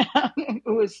birthday. It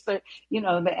was, the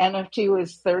NFT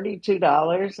was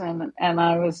 $32, and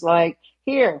I was like,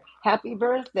 "Here, happy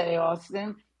birthday,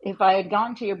 Austin. If I had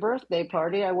gone to your birthday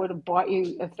party, I would have bought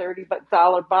you a $30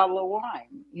 bottle of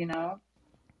wine."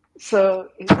 So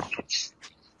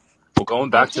Well, going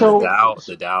back it's to the just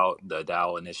So, DAO, the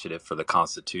DAO initiative for the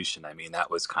Constitution, I mean,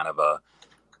 that was kind of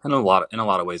in a lot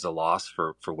of ways, a loss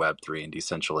for Web3 and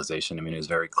decentralization. I mean, it was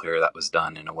very clear that was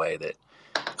done in a way that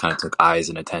kind of took eyes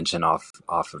and attention off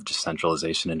of just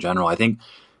centralization in general. I think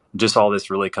just all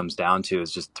this really comes down to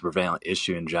is just the prevalent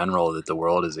issue in general that the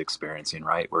world is experiencing,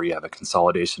 right? Where you have a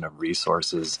consolidation of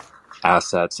resources,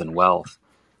 assets, and wealth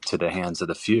to the hands of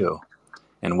the few.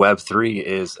 And Web3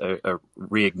 is a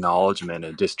re-acknowledgement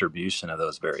and distribution of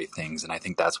those very things. And I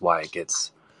think that's why it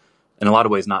gets, in a lot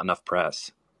of ways, not enough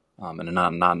press and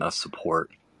not enough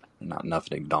support. not enough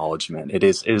an acknowledgement. It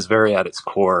is very at its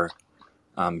core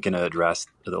going to address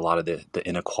a lot of the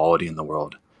inequality in the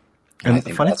world, and I And the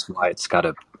think funny that's why it's got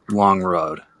a long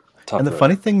road, And tough the road.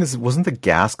 funny thing is, wasn't the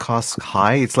gas costs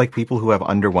high? It's like people who have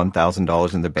under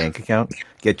 $1,000 in their bank account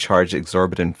get charged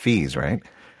exorbitant fees, right?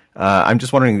 I'm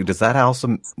just wondering, does that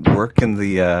also work in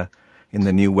the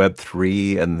new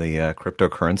Web3 and the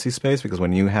cryptocurrency space? Because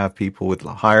when you have people with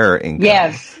higher income,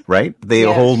 Yes, right, they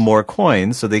hold yes, more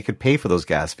coins, so they could pay for those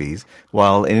gas fees,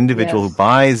 while an individual who yes.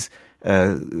 buys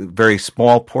a very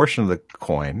small portion of the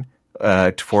coin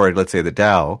for, let's say, the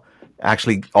Dow,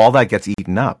 actually all that gets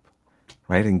eaten up,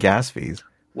 right, in gas fees.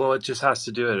 Well, it just has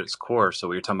to do at its core. So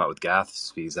what you're talking about with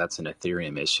gas fees, that's an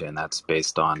Ethereum issue, and that's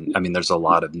based on, I mean, there's a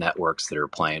lot of networks that are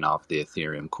playing off the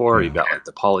Ethereum core. You've Yeah. got like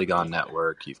the Polygon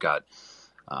network. You've got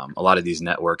a lot of these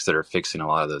networks that are fixing a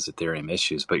lot of those Ethereum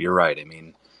issues. But you're right. I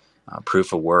mean,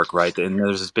 proof of work, right? And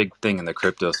there's this big thing in the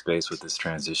crypto space with this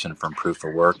transition from proof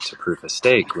of work to proof of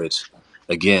stake, which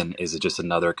again is just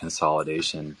another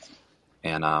consolidation.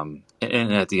 And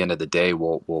at the end of the day,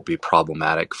 will be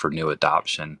problematic for new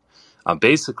adoption.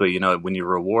 Basically, when you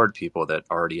reward people that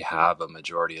already have a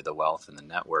majority of the wealth in the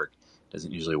network, it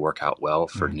doesn't usually work out well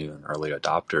for new and early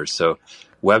adopters. So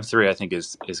Web3, I think,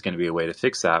 is going to be a way to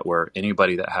fix that, where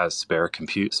anybody that has spare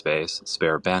compute space,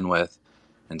 spare bandwidth,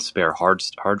 and spare hard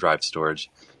drive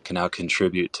storage can now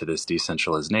contribute to this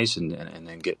decentralization and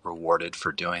then get rewarded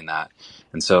for doing that.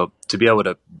 And so to be able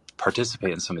to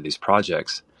participate in some of these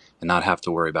projects and not have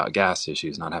to worry about gas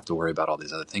issues, not have to worry about all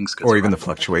these other things because Or they're even the running.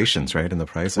 fluctuations, right, in the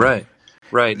pricing.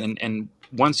 Right. And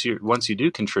once you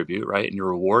do contribute, right, and you're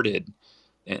rewarded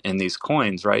in these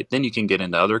coins, right, then you can get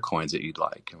into other coins that you'd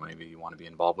like. Maybe you want to be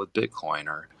involved with Bitcoin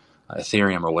or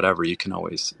Ethereum or whatever. You can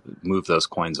always move those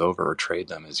coins over or trade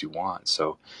them as you want.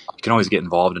 So you can always get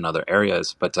involved in other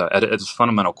areas. But at its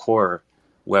fundamental core,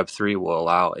 Web3 will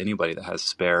allow anybody that has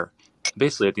spare,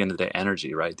 basically at the end of the day,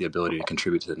 energy, right, the ability to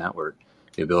contribute to the network,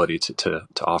 the ability to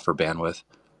offer bandwidth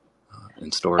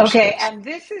and storage Okay, space. and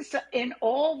this is in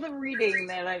all the reading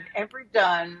that I've ever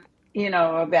done,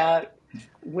 about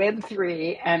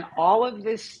Web3 and all of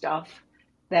this stuff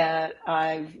that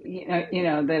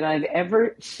that I've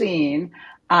ever seen.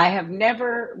 I have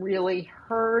never really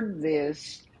heard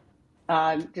this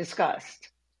discussed.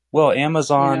 Well, You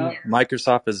Amazon, know,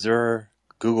 Microsoft Azure,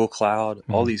 Google Cloud,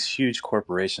 all Mm. these huge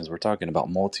corporations, we're talking about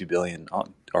multi-billion,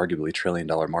 arguably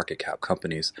trillion-dollar market cap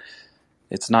companies.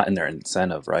 It's not in their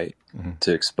incentive, right,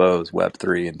 to expose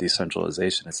Web3 and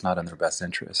decentralization. It's not in their best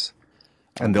interest.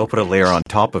 And they'll put a layer on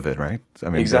top of it, right? I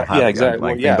mean, they'll Exactly. Yeah, have the exactly.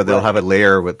 Well, underlying thing, yeah, but they'll right. have a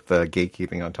layer with the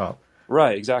gatekeeping on top.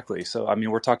 Right, exactly. So, I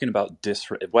mean, we're talking about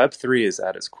Web3 is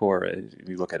at its core.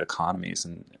 You look at economies,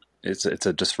 and it's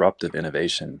a disruptive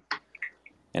innovation.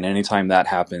 And anytime that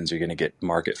happens, you're going to get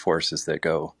market forces that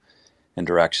go in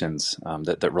directions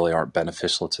that really aren't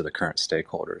beneficial to the current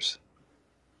stakeholders.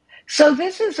 so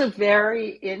this is a very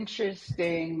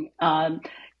interesting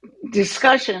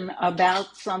discussion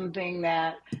about something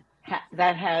that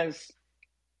has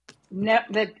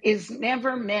that is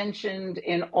never mentioned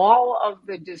in all of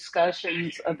the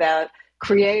discussions about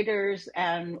creators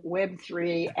and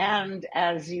Web3, and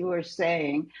as you were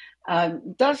saying,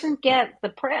 doesn't get the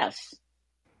press.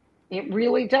 It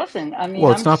really doesn't. I mean,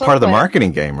 Well, it's I'm not so part of the glad.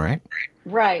 marketing game, right?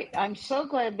 Right. I'm so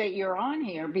glad that you're on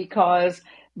here because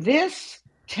this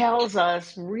tells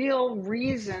us real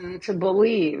reason to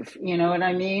believe, you know what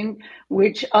I mean?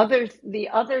 Which the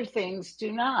other things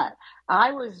do not.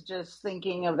 I was just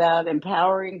thinking about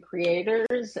empowering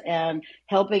creators and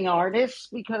helping artists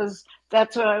because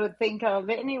that's what I would think of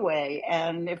anyway.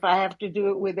 And if I have to do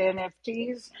it with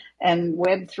NFTs and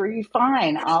Web3,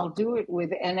 fine, I'll do it with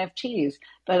NFTs.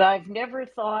 But I've never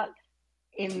thought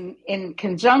in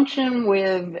conjunction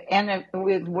with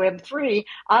Web3,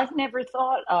 I've never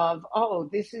thought of, oh,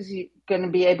 this is going to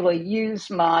be able to use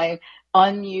my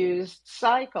unused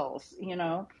cycles.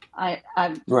 Right.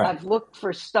 I've looked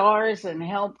for stars and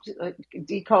helped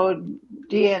decode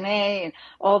DNA and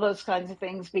all those kinds of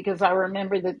things because I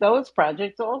remember that those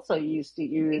projects also used to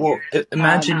use. Well,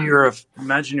 imagine Um, you're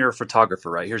a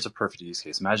photographer, right? Here's a perfect use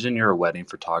case. Imagine you're a wedding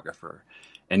photographer,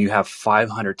 and you have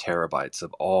 500 terabytes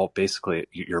of all basically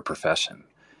your profession,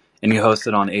 and you host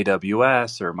it on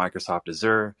AWS or Microsoft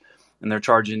Azure, and they're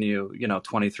charging you,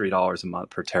 $23 a month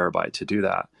per terabyte to do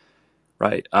that,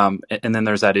 right? And then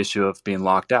there's that issue of being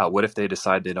locked out. What if they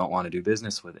decide they don't want to do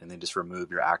business with it, and they just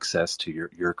remove your access to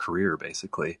your career,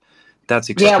 basically? That's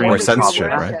yeah, Or well, extremely if you're censorship,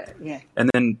 problematic. right? Russia, yeah, And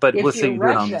then, but if let's say you're you do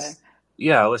it on Russia. this.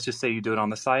 Yeah, let's just say you do it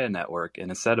on the Saya network, and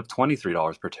instead of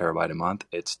 $23 per terabyte a month,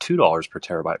 it's $2 per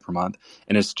terabyte per month,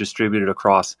 and it's distributed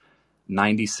across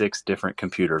 96 different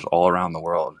computers all around the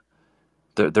world.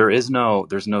 There's no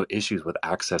issues with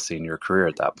accessing your career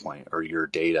at that point or your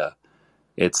data.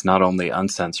 It's not only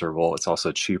uncensorable, it's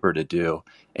also cheaper to do,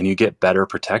 and you get better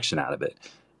protection out of it.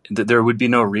 There would be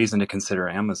no reason to consider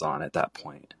Amazon at that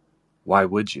point. Why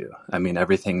would you? I mean,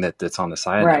 everything that's on the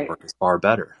Saya Right. network is far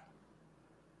better.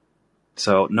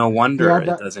 So no wonder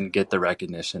Yeah, it doesn't get the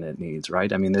recognition it needs,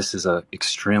 right? I mean, this is a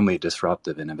extremely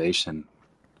disruptive innovation.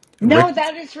 No, Rick,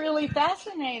 that is really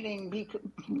fascinating. Because,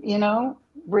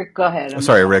 Rick, go ahead. I'm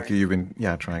sorry, Rick, sorry. you've been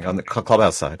trying on the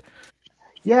clubhouse side.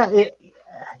 yeah.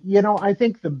 I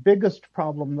think the biggest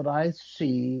problem that I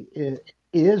see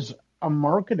is a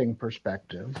marketing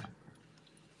perspective.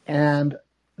 And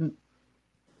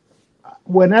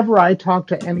whenever I talk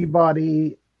to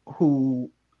anybody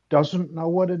who doesn't know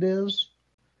what it is,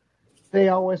 they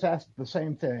always ask the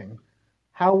same thing.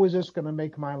 How is this going to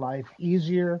make my life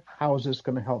easier? How is this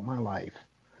going to help my life?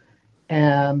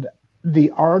 And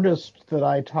the artists that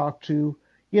I talk to,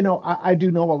 I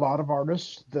do know a lot of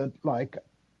artists that like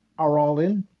are all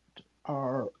in,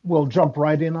 will jump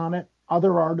right in on it.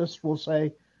 Other artists will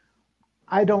say,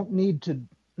 I don't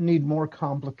need more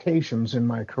complications in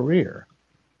my career.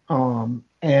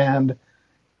 And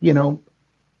you know,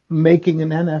 making an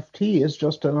NFT is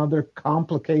just another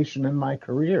complication in my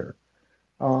career.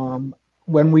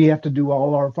 When we have to do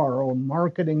all of our own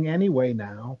marketing anyway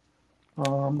now.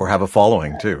 Or have a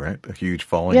following too, right? A huge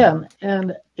following. Yeah,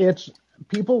 and it's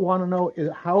people want to know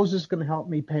how is this going to help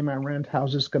me pay my rent?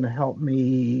 How's this going to help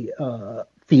me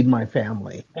feed my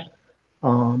family?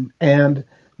 And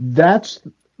that's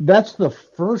that's the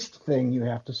first thing you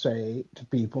have to say to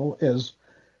people is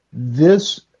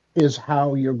this is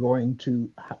how you're going to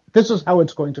this is how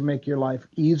it's going to make your life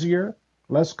easier,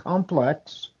 less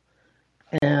complex,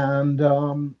 and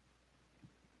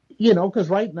because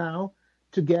right now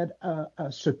to get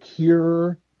a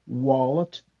secure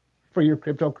wallet for your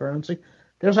cryptocurrency,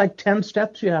 there's like 10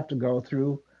 steps you have to go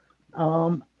through.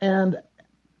 And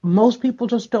most people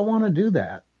just don't want to do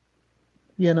that.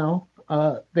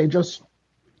 They just,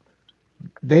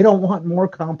 they don't want more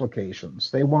complications.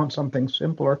 They want something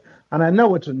simpler. And I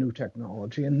know it's a new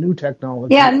technology, and new Yeah,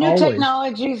 technology new always,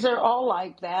 technologies are all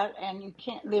like that, and you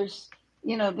can't. There's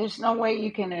no way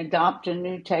you can adopt a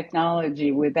new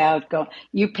technology without go.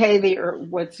 You pay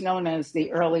what's known as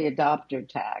the early adopter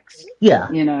tax. yeah.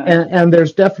 You know. And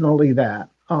there's definitely that.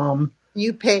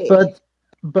 You pay. But,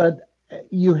 but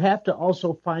you have to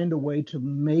also find a way to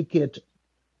make it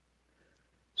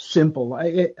simple.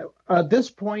 At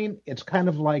this point, it's kind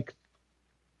of like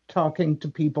talking to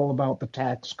people about the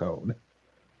tax code.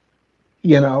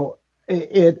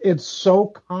 It's so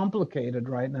complicated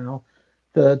right now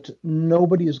that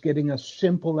nobody is getting a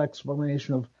simple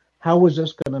explanation of how is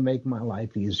this going to make my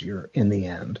life easier in the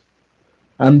end.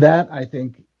 And that, I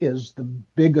think, is the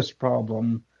biggest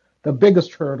problem, the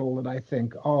biggest hurdle that I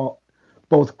think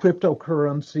both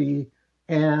cryptocurrency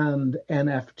and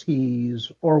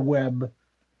NFTs or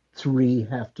Web3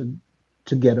 have to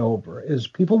get over is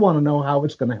people want to know how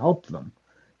it's going to help them.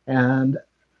 And,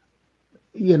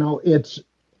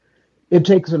 it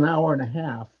takes an hour and a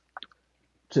half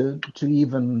to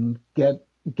even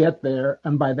get there.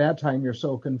 And by that time, you're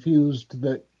so confused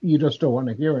that you just don't want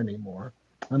to hear anymore.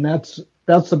 And that's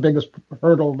the biggest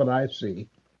hurdle that I see.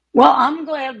 Well, I'm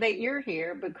glad that you're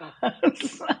here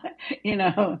because, you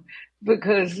know,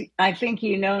 because I think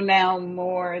you know now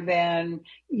more than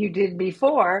you did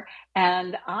before.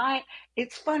 And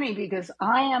it's funny because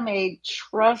I am a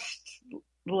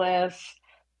trustless,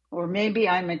 or maybe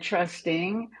I'm a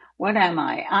trusting. What am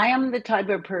I? I am the type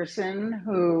of person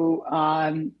who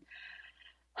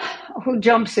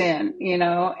jumps in,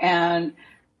 and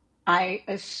I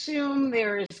assume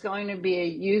there is going to be a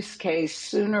use case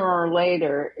sooner or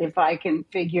later if I can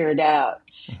figure it out.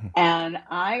 Mm-hmm. And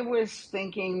I was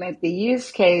thinking that the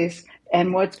use case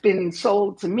and what's been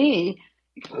sold to me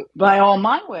by all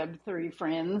my Web3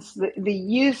 friends, the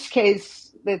use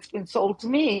case that's been sold to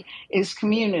me is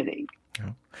community.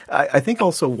 Yeah. I think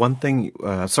also one thing.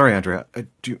 Sorry, Andrea.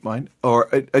 Do you mind? Or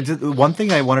one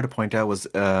thing I wanted to point out was,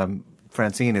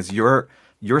 Francine, is your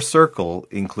circle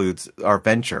includes our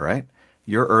venture, right?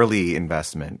 Your early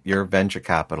investment, your venture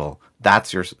capital.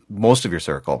 That's most of your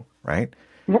circle, right?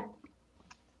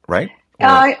 Right?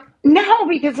 Or No,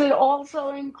 because it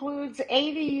also includes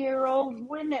 80-year-old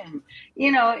women.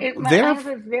 I they're have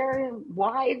a very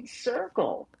wide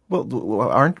circle. well,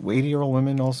 aren't 80-year-old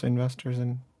women also investors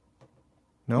in?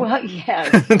 No? Well,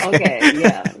 yes. Okay. Okay.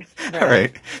 Yeah. All Right.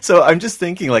 right. So I'm just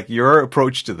thinking like your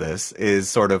approach to this is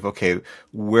sort of, okay,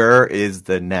 where is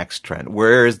the next trend?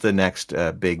 Where is the next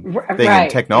big thing in Right.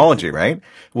 technology, right?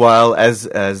 While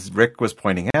as Rick was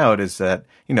pointing out is that,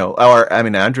 or I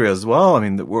mean, Andrea as well, I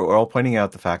mean, we're all pointing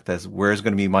out the fact that where's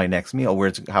going to be my next meal?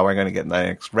 How am I going to get my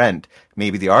next rent?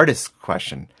 Maybe the artist's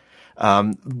question.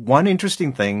 One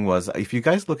interesting thing was if you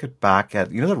guys look back at,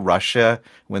 the Russia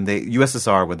when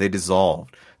USSR, when they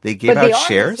dissolved, they gave But the out artists are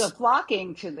shares.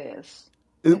 flocking to this.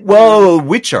 Well,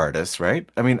 which artists, right?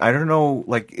 I mean, I don't know.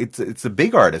 Like, it's a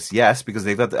big artist, yes, because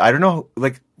they've got. I don't know.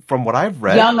 Like from what I've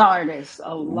read, Young artists,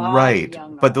 a lot of right?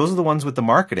 young But those are the artists. ones with the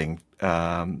marketing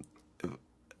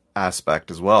aspect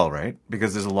as well, right?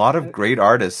 Because there's a lot of great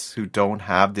artists who don't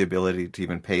have the ability to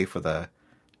even pay for the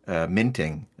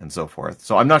minting and so forth.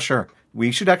 So I'm not sure.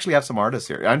 We should actually have some artists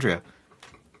here, Andrea.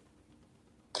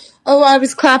 Oh, I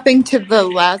was clapping to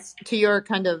your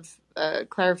kind of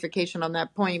clarification on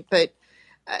that point, but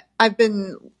I've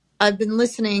been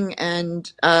listening,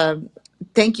 and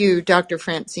thank you, Dr.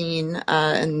 Francine,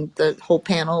 and the whole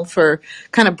panel for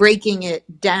kind of breaking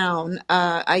it down.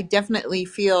 I definitely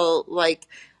feel like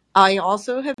I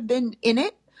also have been in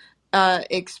it,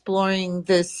 exploring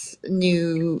this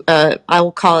new, I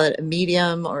will call it a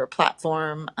medium or a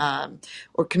platform,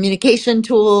 or communication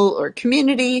tool or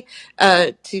community,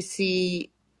 to see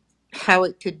how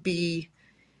it could be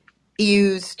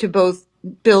used to both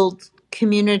build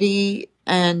community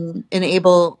and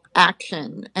enable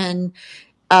action. And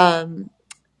and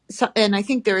I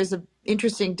think there is an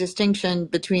interesting distinction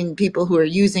between people who are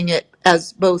using it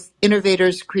as both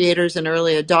innovators, creators, and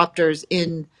early adopters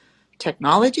in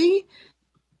technology,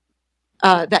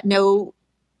 that know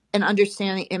and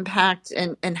understand the impact,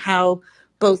 and how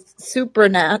both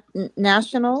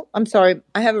supranational. I'm sorry,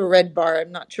 I have a red bar.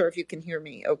 I'm not sure if you can hear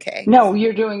me okay. No,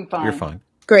 you're doing You're fine. fine.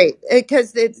 Great,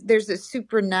 because there's a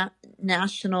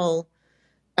supranational,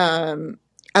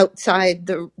 outside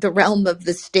the realm of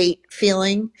the state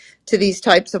feeling to these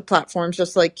types of platforms,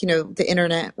 just like the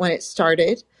internet when it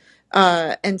started,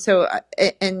 and so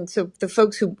the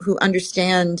folks who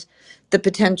understand the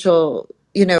potential,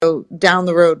 down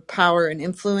the road power and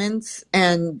influence,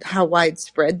 and how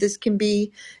widespread this can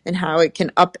be, and how it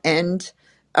can upend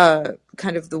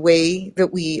kind of the way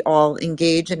that we all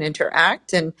engage and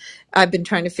interact. And I've been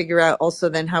trying to figure out also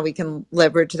then how we can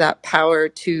leverage that power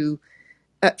to,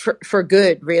 for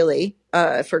good, really,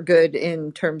 for good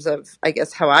in terms of, I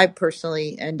guess, how I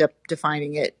personally end up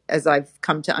defining it, as I've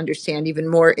come to understand even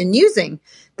more in using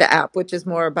the app, which is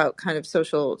more about kind of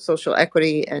social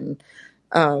equity. And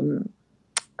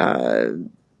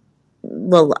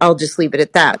well, I'll just leave it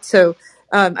at that. So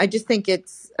I just think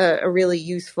it's a really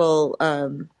useful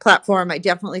platform. I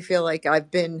definitely feel like I've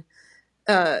been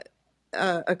a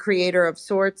creator of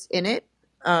sorts in it,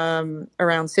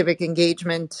 around civic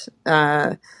engagement.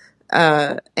 And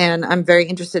I'm very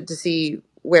interested to see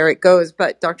where it goes.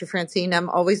 But Dr. Francine, I'm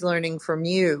always learning from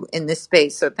you in this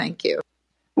space. So thank you.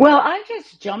 Well, I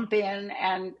just jump in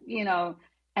and,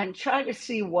 and try to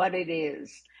see what it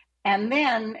is. And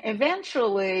then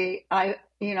eventually I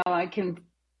can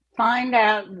find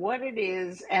out what it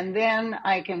is, and then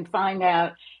I can find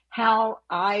out how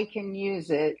I can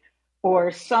use it or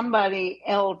somebody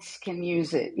else can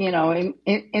use it.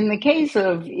 In the case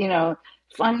of,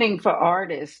 funding for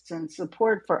artists and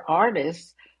support for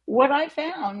artists, what I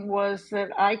found was that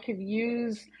I could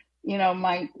use,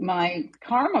 my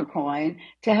karma coin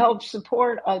to help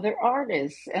support other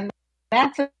artists. And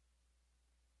that's a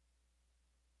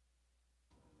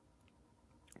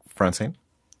Francine,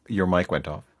 your mic went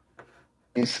off.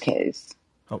 use case.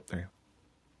 Oh, there you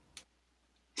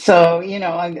So,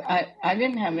 I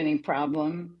didn't have any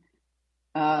problem.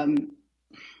 Um,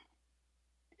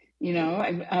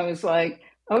 I was like,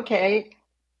 okay,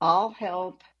 I'll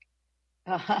help.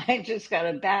 I just got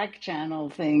a back channel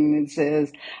thing that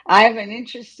says, I have an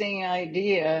interesting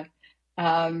idea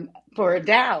for a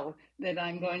DAO that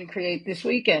I'm going to create this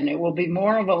weekend. It will be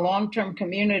more of a long term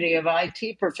community of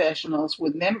IT professionals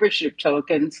with membership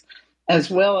tokens, as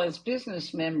well as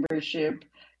business membership.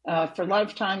 For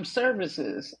lifetime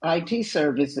services, IT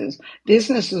services,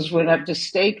 businesses would have to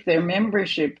stake their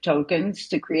membership tokens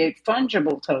to create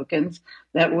fungible tokens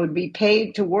that would be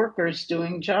paid to workers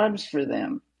doing jobs for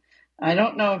them. I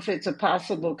don't know if it's a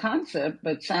possible concept,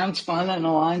 but sounds fun and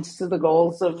aligns to the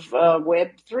goals of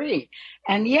Web3.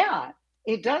 And yeah,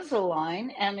 it does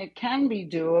align and it can be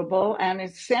doable and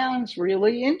it sounds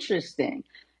really interesting.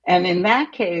 And in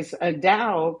that case, a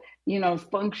DAO,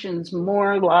 functions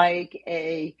more like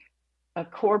a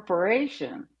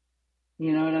corporation.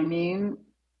 You know what I mean?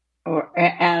 Or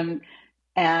and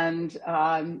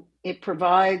and it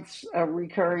provides a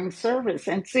recurring service.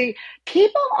 And see,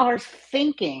 people are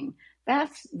thinking.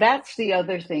 That's the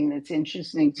other thing that's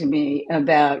interesting to me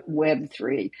about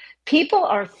Web3. People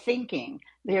are thinking.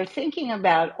 They're thinking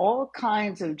about all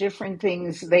kinds of different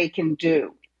things they can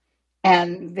do,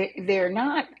 and they're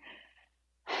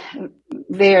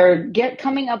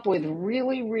coming up with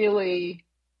really, really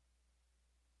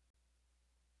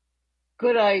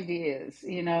good ideas,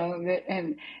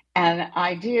 and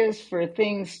ideas for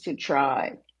things to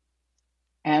try.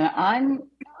 And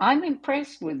I'm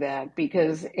impressed with that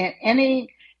because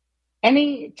any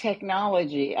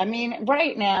technology, I mean,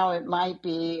 right now it might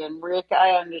be, and Rick,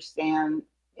 I understand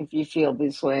if you feel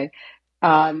this way,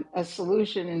 a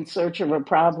solution in search of a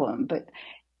problem. But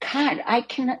God,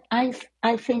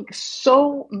 I think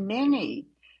so many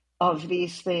of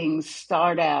these things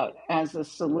start out as a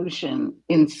solution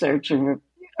in search of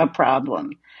a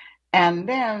problem. And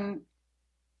then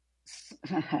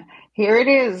here it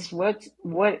is.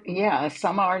 Yeah,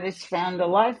 some artists found a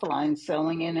lifeline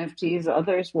selling NFTs,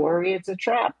 others worry it's a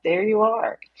trap. There you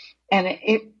are. And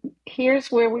here's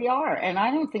where we are. And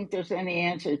I don't think there's any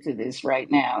answer to this right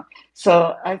now.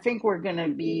 So I think we're going to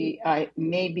be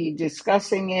maybe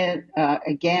discussing it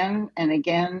again and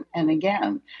again and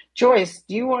again. Joyce,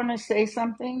 do you want to say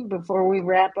something before we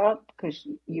wrap up? Because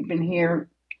you've been here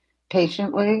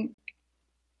patiently.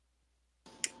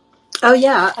 Oh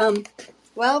yeah.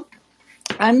 Well,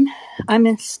 I'm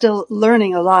still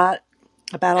learning a lot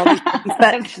about all these things,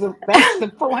 That's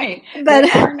the point. but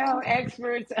There are no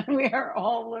experts, and we are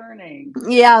all learning.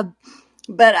 yeah,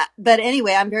 but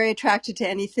anyway, I'm very attracted to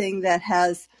anything that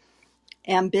has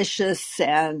ambitious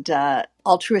and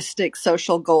altruistic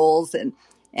social goals, and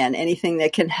anything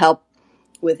that can help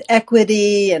with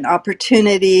equity and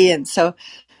opportunity, and so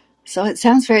it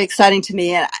sounds very exciting to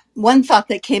me. And one thought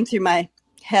that came through my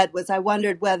head was I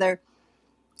wondered whether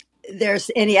there's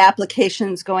any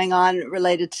applications going on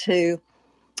related to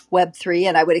Web3,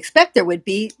 and I would expect there would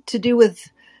be, to do with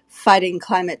fighting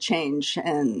climate change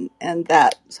and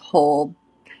that whole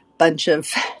bunch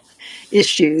of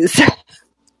issues.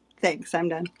 Thanks, I'm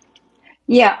done.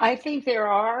 Yeah, I think there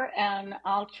are, and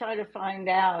I'll try to find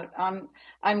out.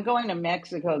 I'm going to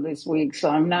Mexico this week, so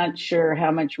I'm not sure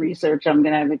how much research I'm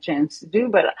going to have a chance to do,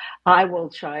 but I will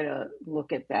try to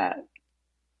look at that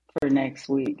for next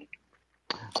week.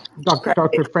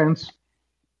 Dr. France.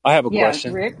 I have a Yeah,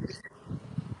 question. Rick?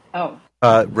 Oh,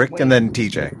 Rick and wait. then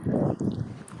TJ.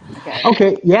 Okay.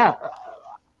 Okay, yeah.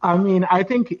 I mean, I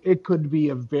think it could be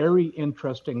a very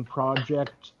interesting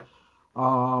project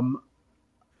for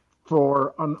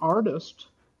an artist.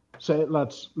 Say,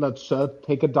 let's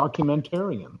take a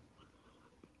documentarian.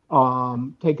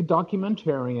 Take a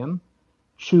documentarian,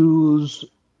 choose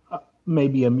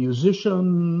maybe a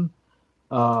musician,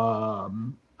 a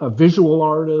visual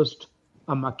artist,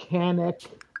 a mechanic,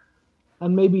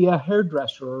 and maybe a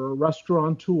hairdresser or a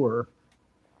restaurateur,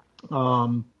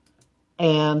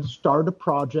 and start a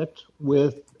project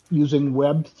with using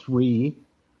Web3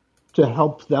 to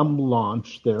help them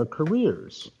launch their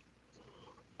careers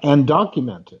and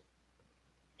document it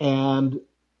and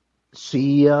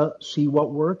see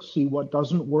what works, see what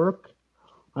doesn't work,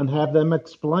 and have them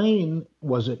explain,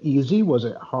 was it easy, was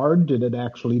it hard, did it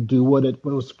actually do what it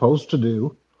was supposed to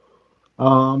do,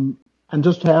 and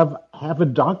just have a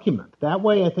document. That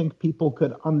way I think people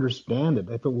could understand it.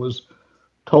 If it was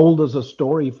told as a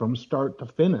story from start to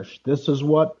finish, this is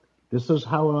how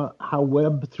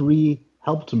Web3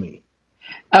 helped me.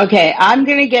 Okay, I'm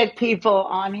going to get people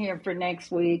on here for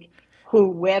next week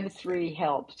who Web3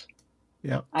 helped.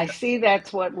 Yeah. I see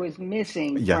that's what was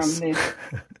missing from Yes. this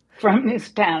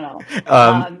panel.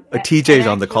 And TJ's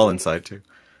on the call-in actually, side too.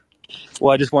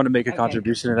 Well, I just want to make a okay.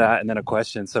 contribution to that and then a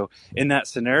question. So in that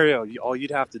scenario, all you'd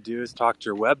have to do is talk to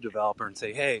your web developer and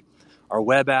say, hey, our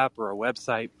web app or our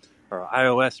website or our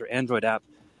iOS or Android app,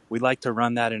 we'd like to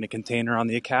run that in a container on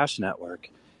the Akash network.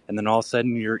 And then all of a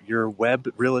sudden your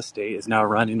web real estate is now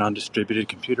running on distributed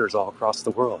computers all across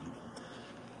the world.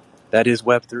 That is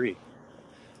Web3.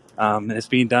 And it's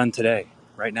being done today,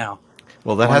 right now.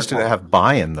 Well, that has to Wonderful. have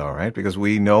buy-in, though, right? Because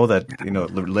we know that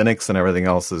Linux and everything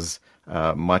else is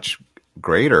much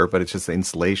greater, but it's just the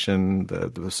installation,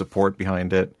 the support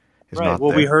behind it is Right. not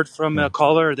Well, we there. heard from Yeah. a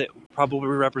caller that probably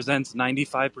represents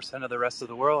 95% of the rest of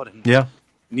the world, and Yeah.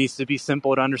 needs to be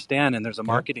simple to understand. And there's a Yeah.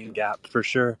 marketing gap for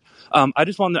sure. I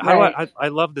just want to. How do Right. I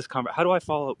love this conversation. How do I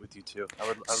follow up with you two? I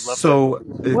would love to. So,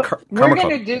 We're Karma going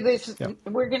Club. to do this. Yeah.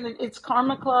 It's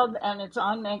Karma Club, and it's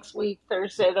on next week,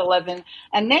 Thursday at 11.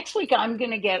 And next week, I'm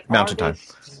going to get Mountain Time.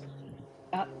 artists.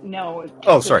 No,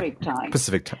 Oh, sorry. Pacific time.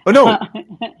 Pacific Time. Oh, no.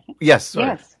 Yes, sorry.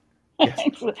 Yes. Yes.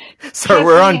 Sorry, Trust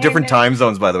we're me, on different Heyman. time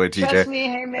zones, by the way, Trust TJ, me,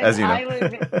 Heyman. as you know.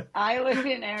 I live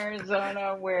in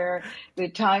Arizona, where the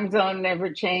time zone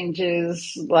never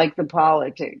changes, like the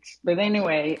politics. But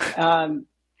anyway,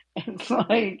 it's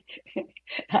like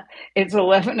it's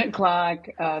 11 o'clock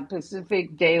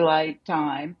Pacific Daylight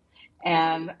Time,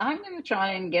 and I'm going to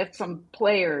try and get some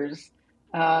players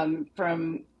from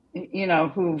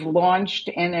who've launched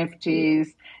NFTs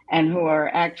and who are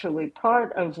actually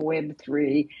part of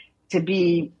Web3 to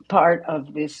be part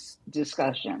of this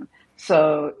discussion.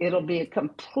 So it'll be a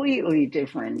completely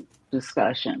different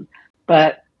discussion.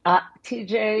 But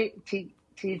TJ,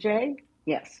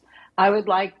 yes, I would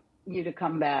like you to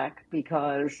come back,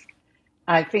 because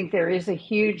I think there is a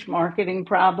huge marketing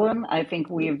problem. I think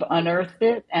we've unearthed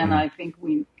it, and Mm. I think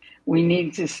we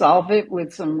need to solve it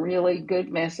with some really good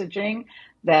messaging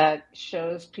that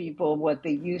shows people what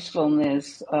the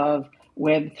usefulness of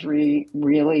Web3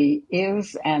 really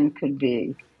is and could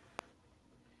be.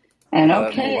 And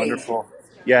That'd be okay, wonderful.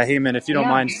 Yeah, Heyman, if you don't yeah.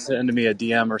 mind sending me a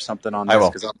DM or something on I this, will.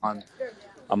 because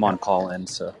I'm on Yep. call in,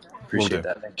 so Will appreciate do.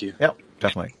 that. Thank you. Yep,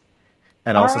 definitely.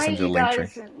 And I'll All also right, send you you the link tree.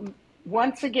 guys.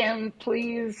 Once again,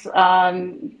 please,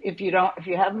 if you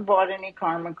haven't bought any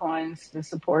Karma coins to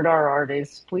support our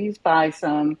artists, please buy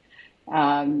some.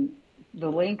 The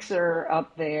links are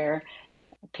up there,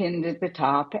 pinned at the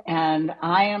top. And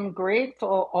I am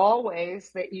grateful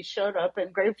always that you showed up,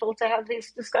 and grateful to have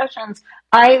these discussions.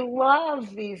 I love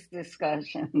these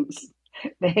discussions.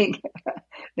 They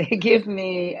they give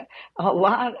me a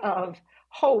lot of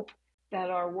hope that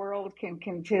our world can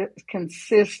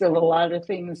consist of a lot of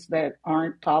things that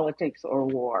aren't politics or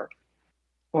war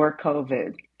or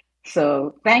COVID.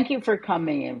 So thank you for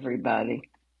coming, everybody.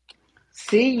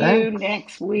 See you Thanks.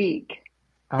 next week.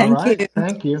 All Thank right. you.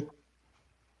 Thank you.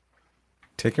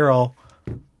 Take care, all.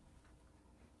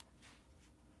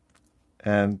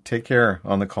 And take care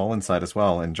on the call-in side as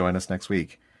well. And join us next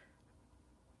week.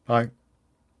 Bye.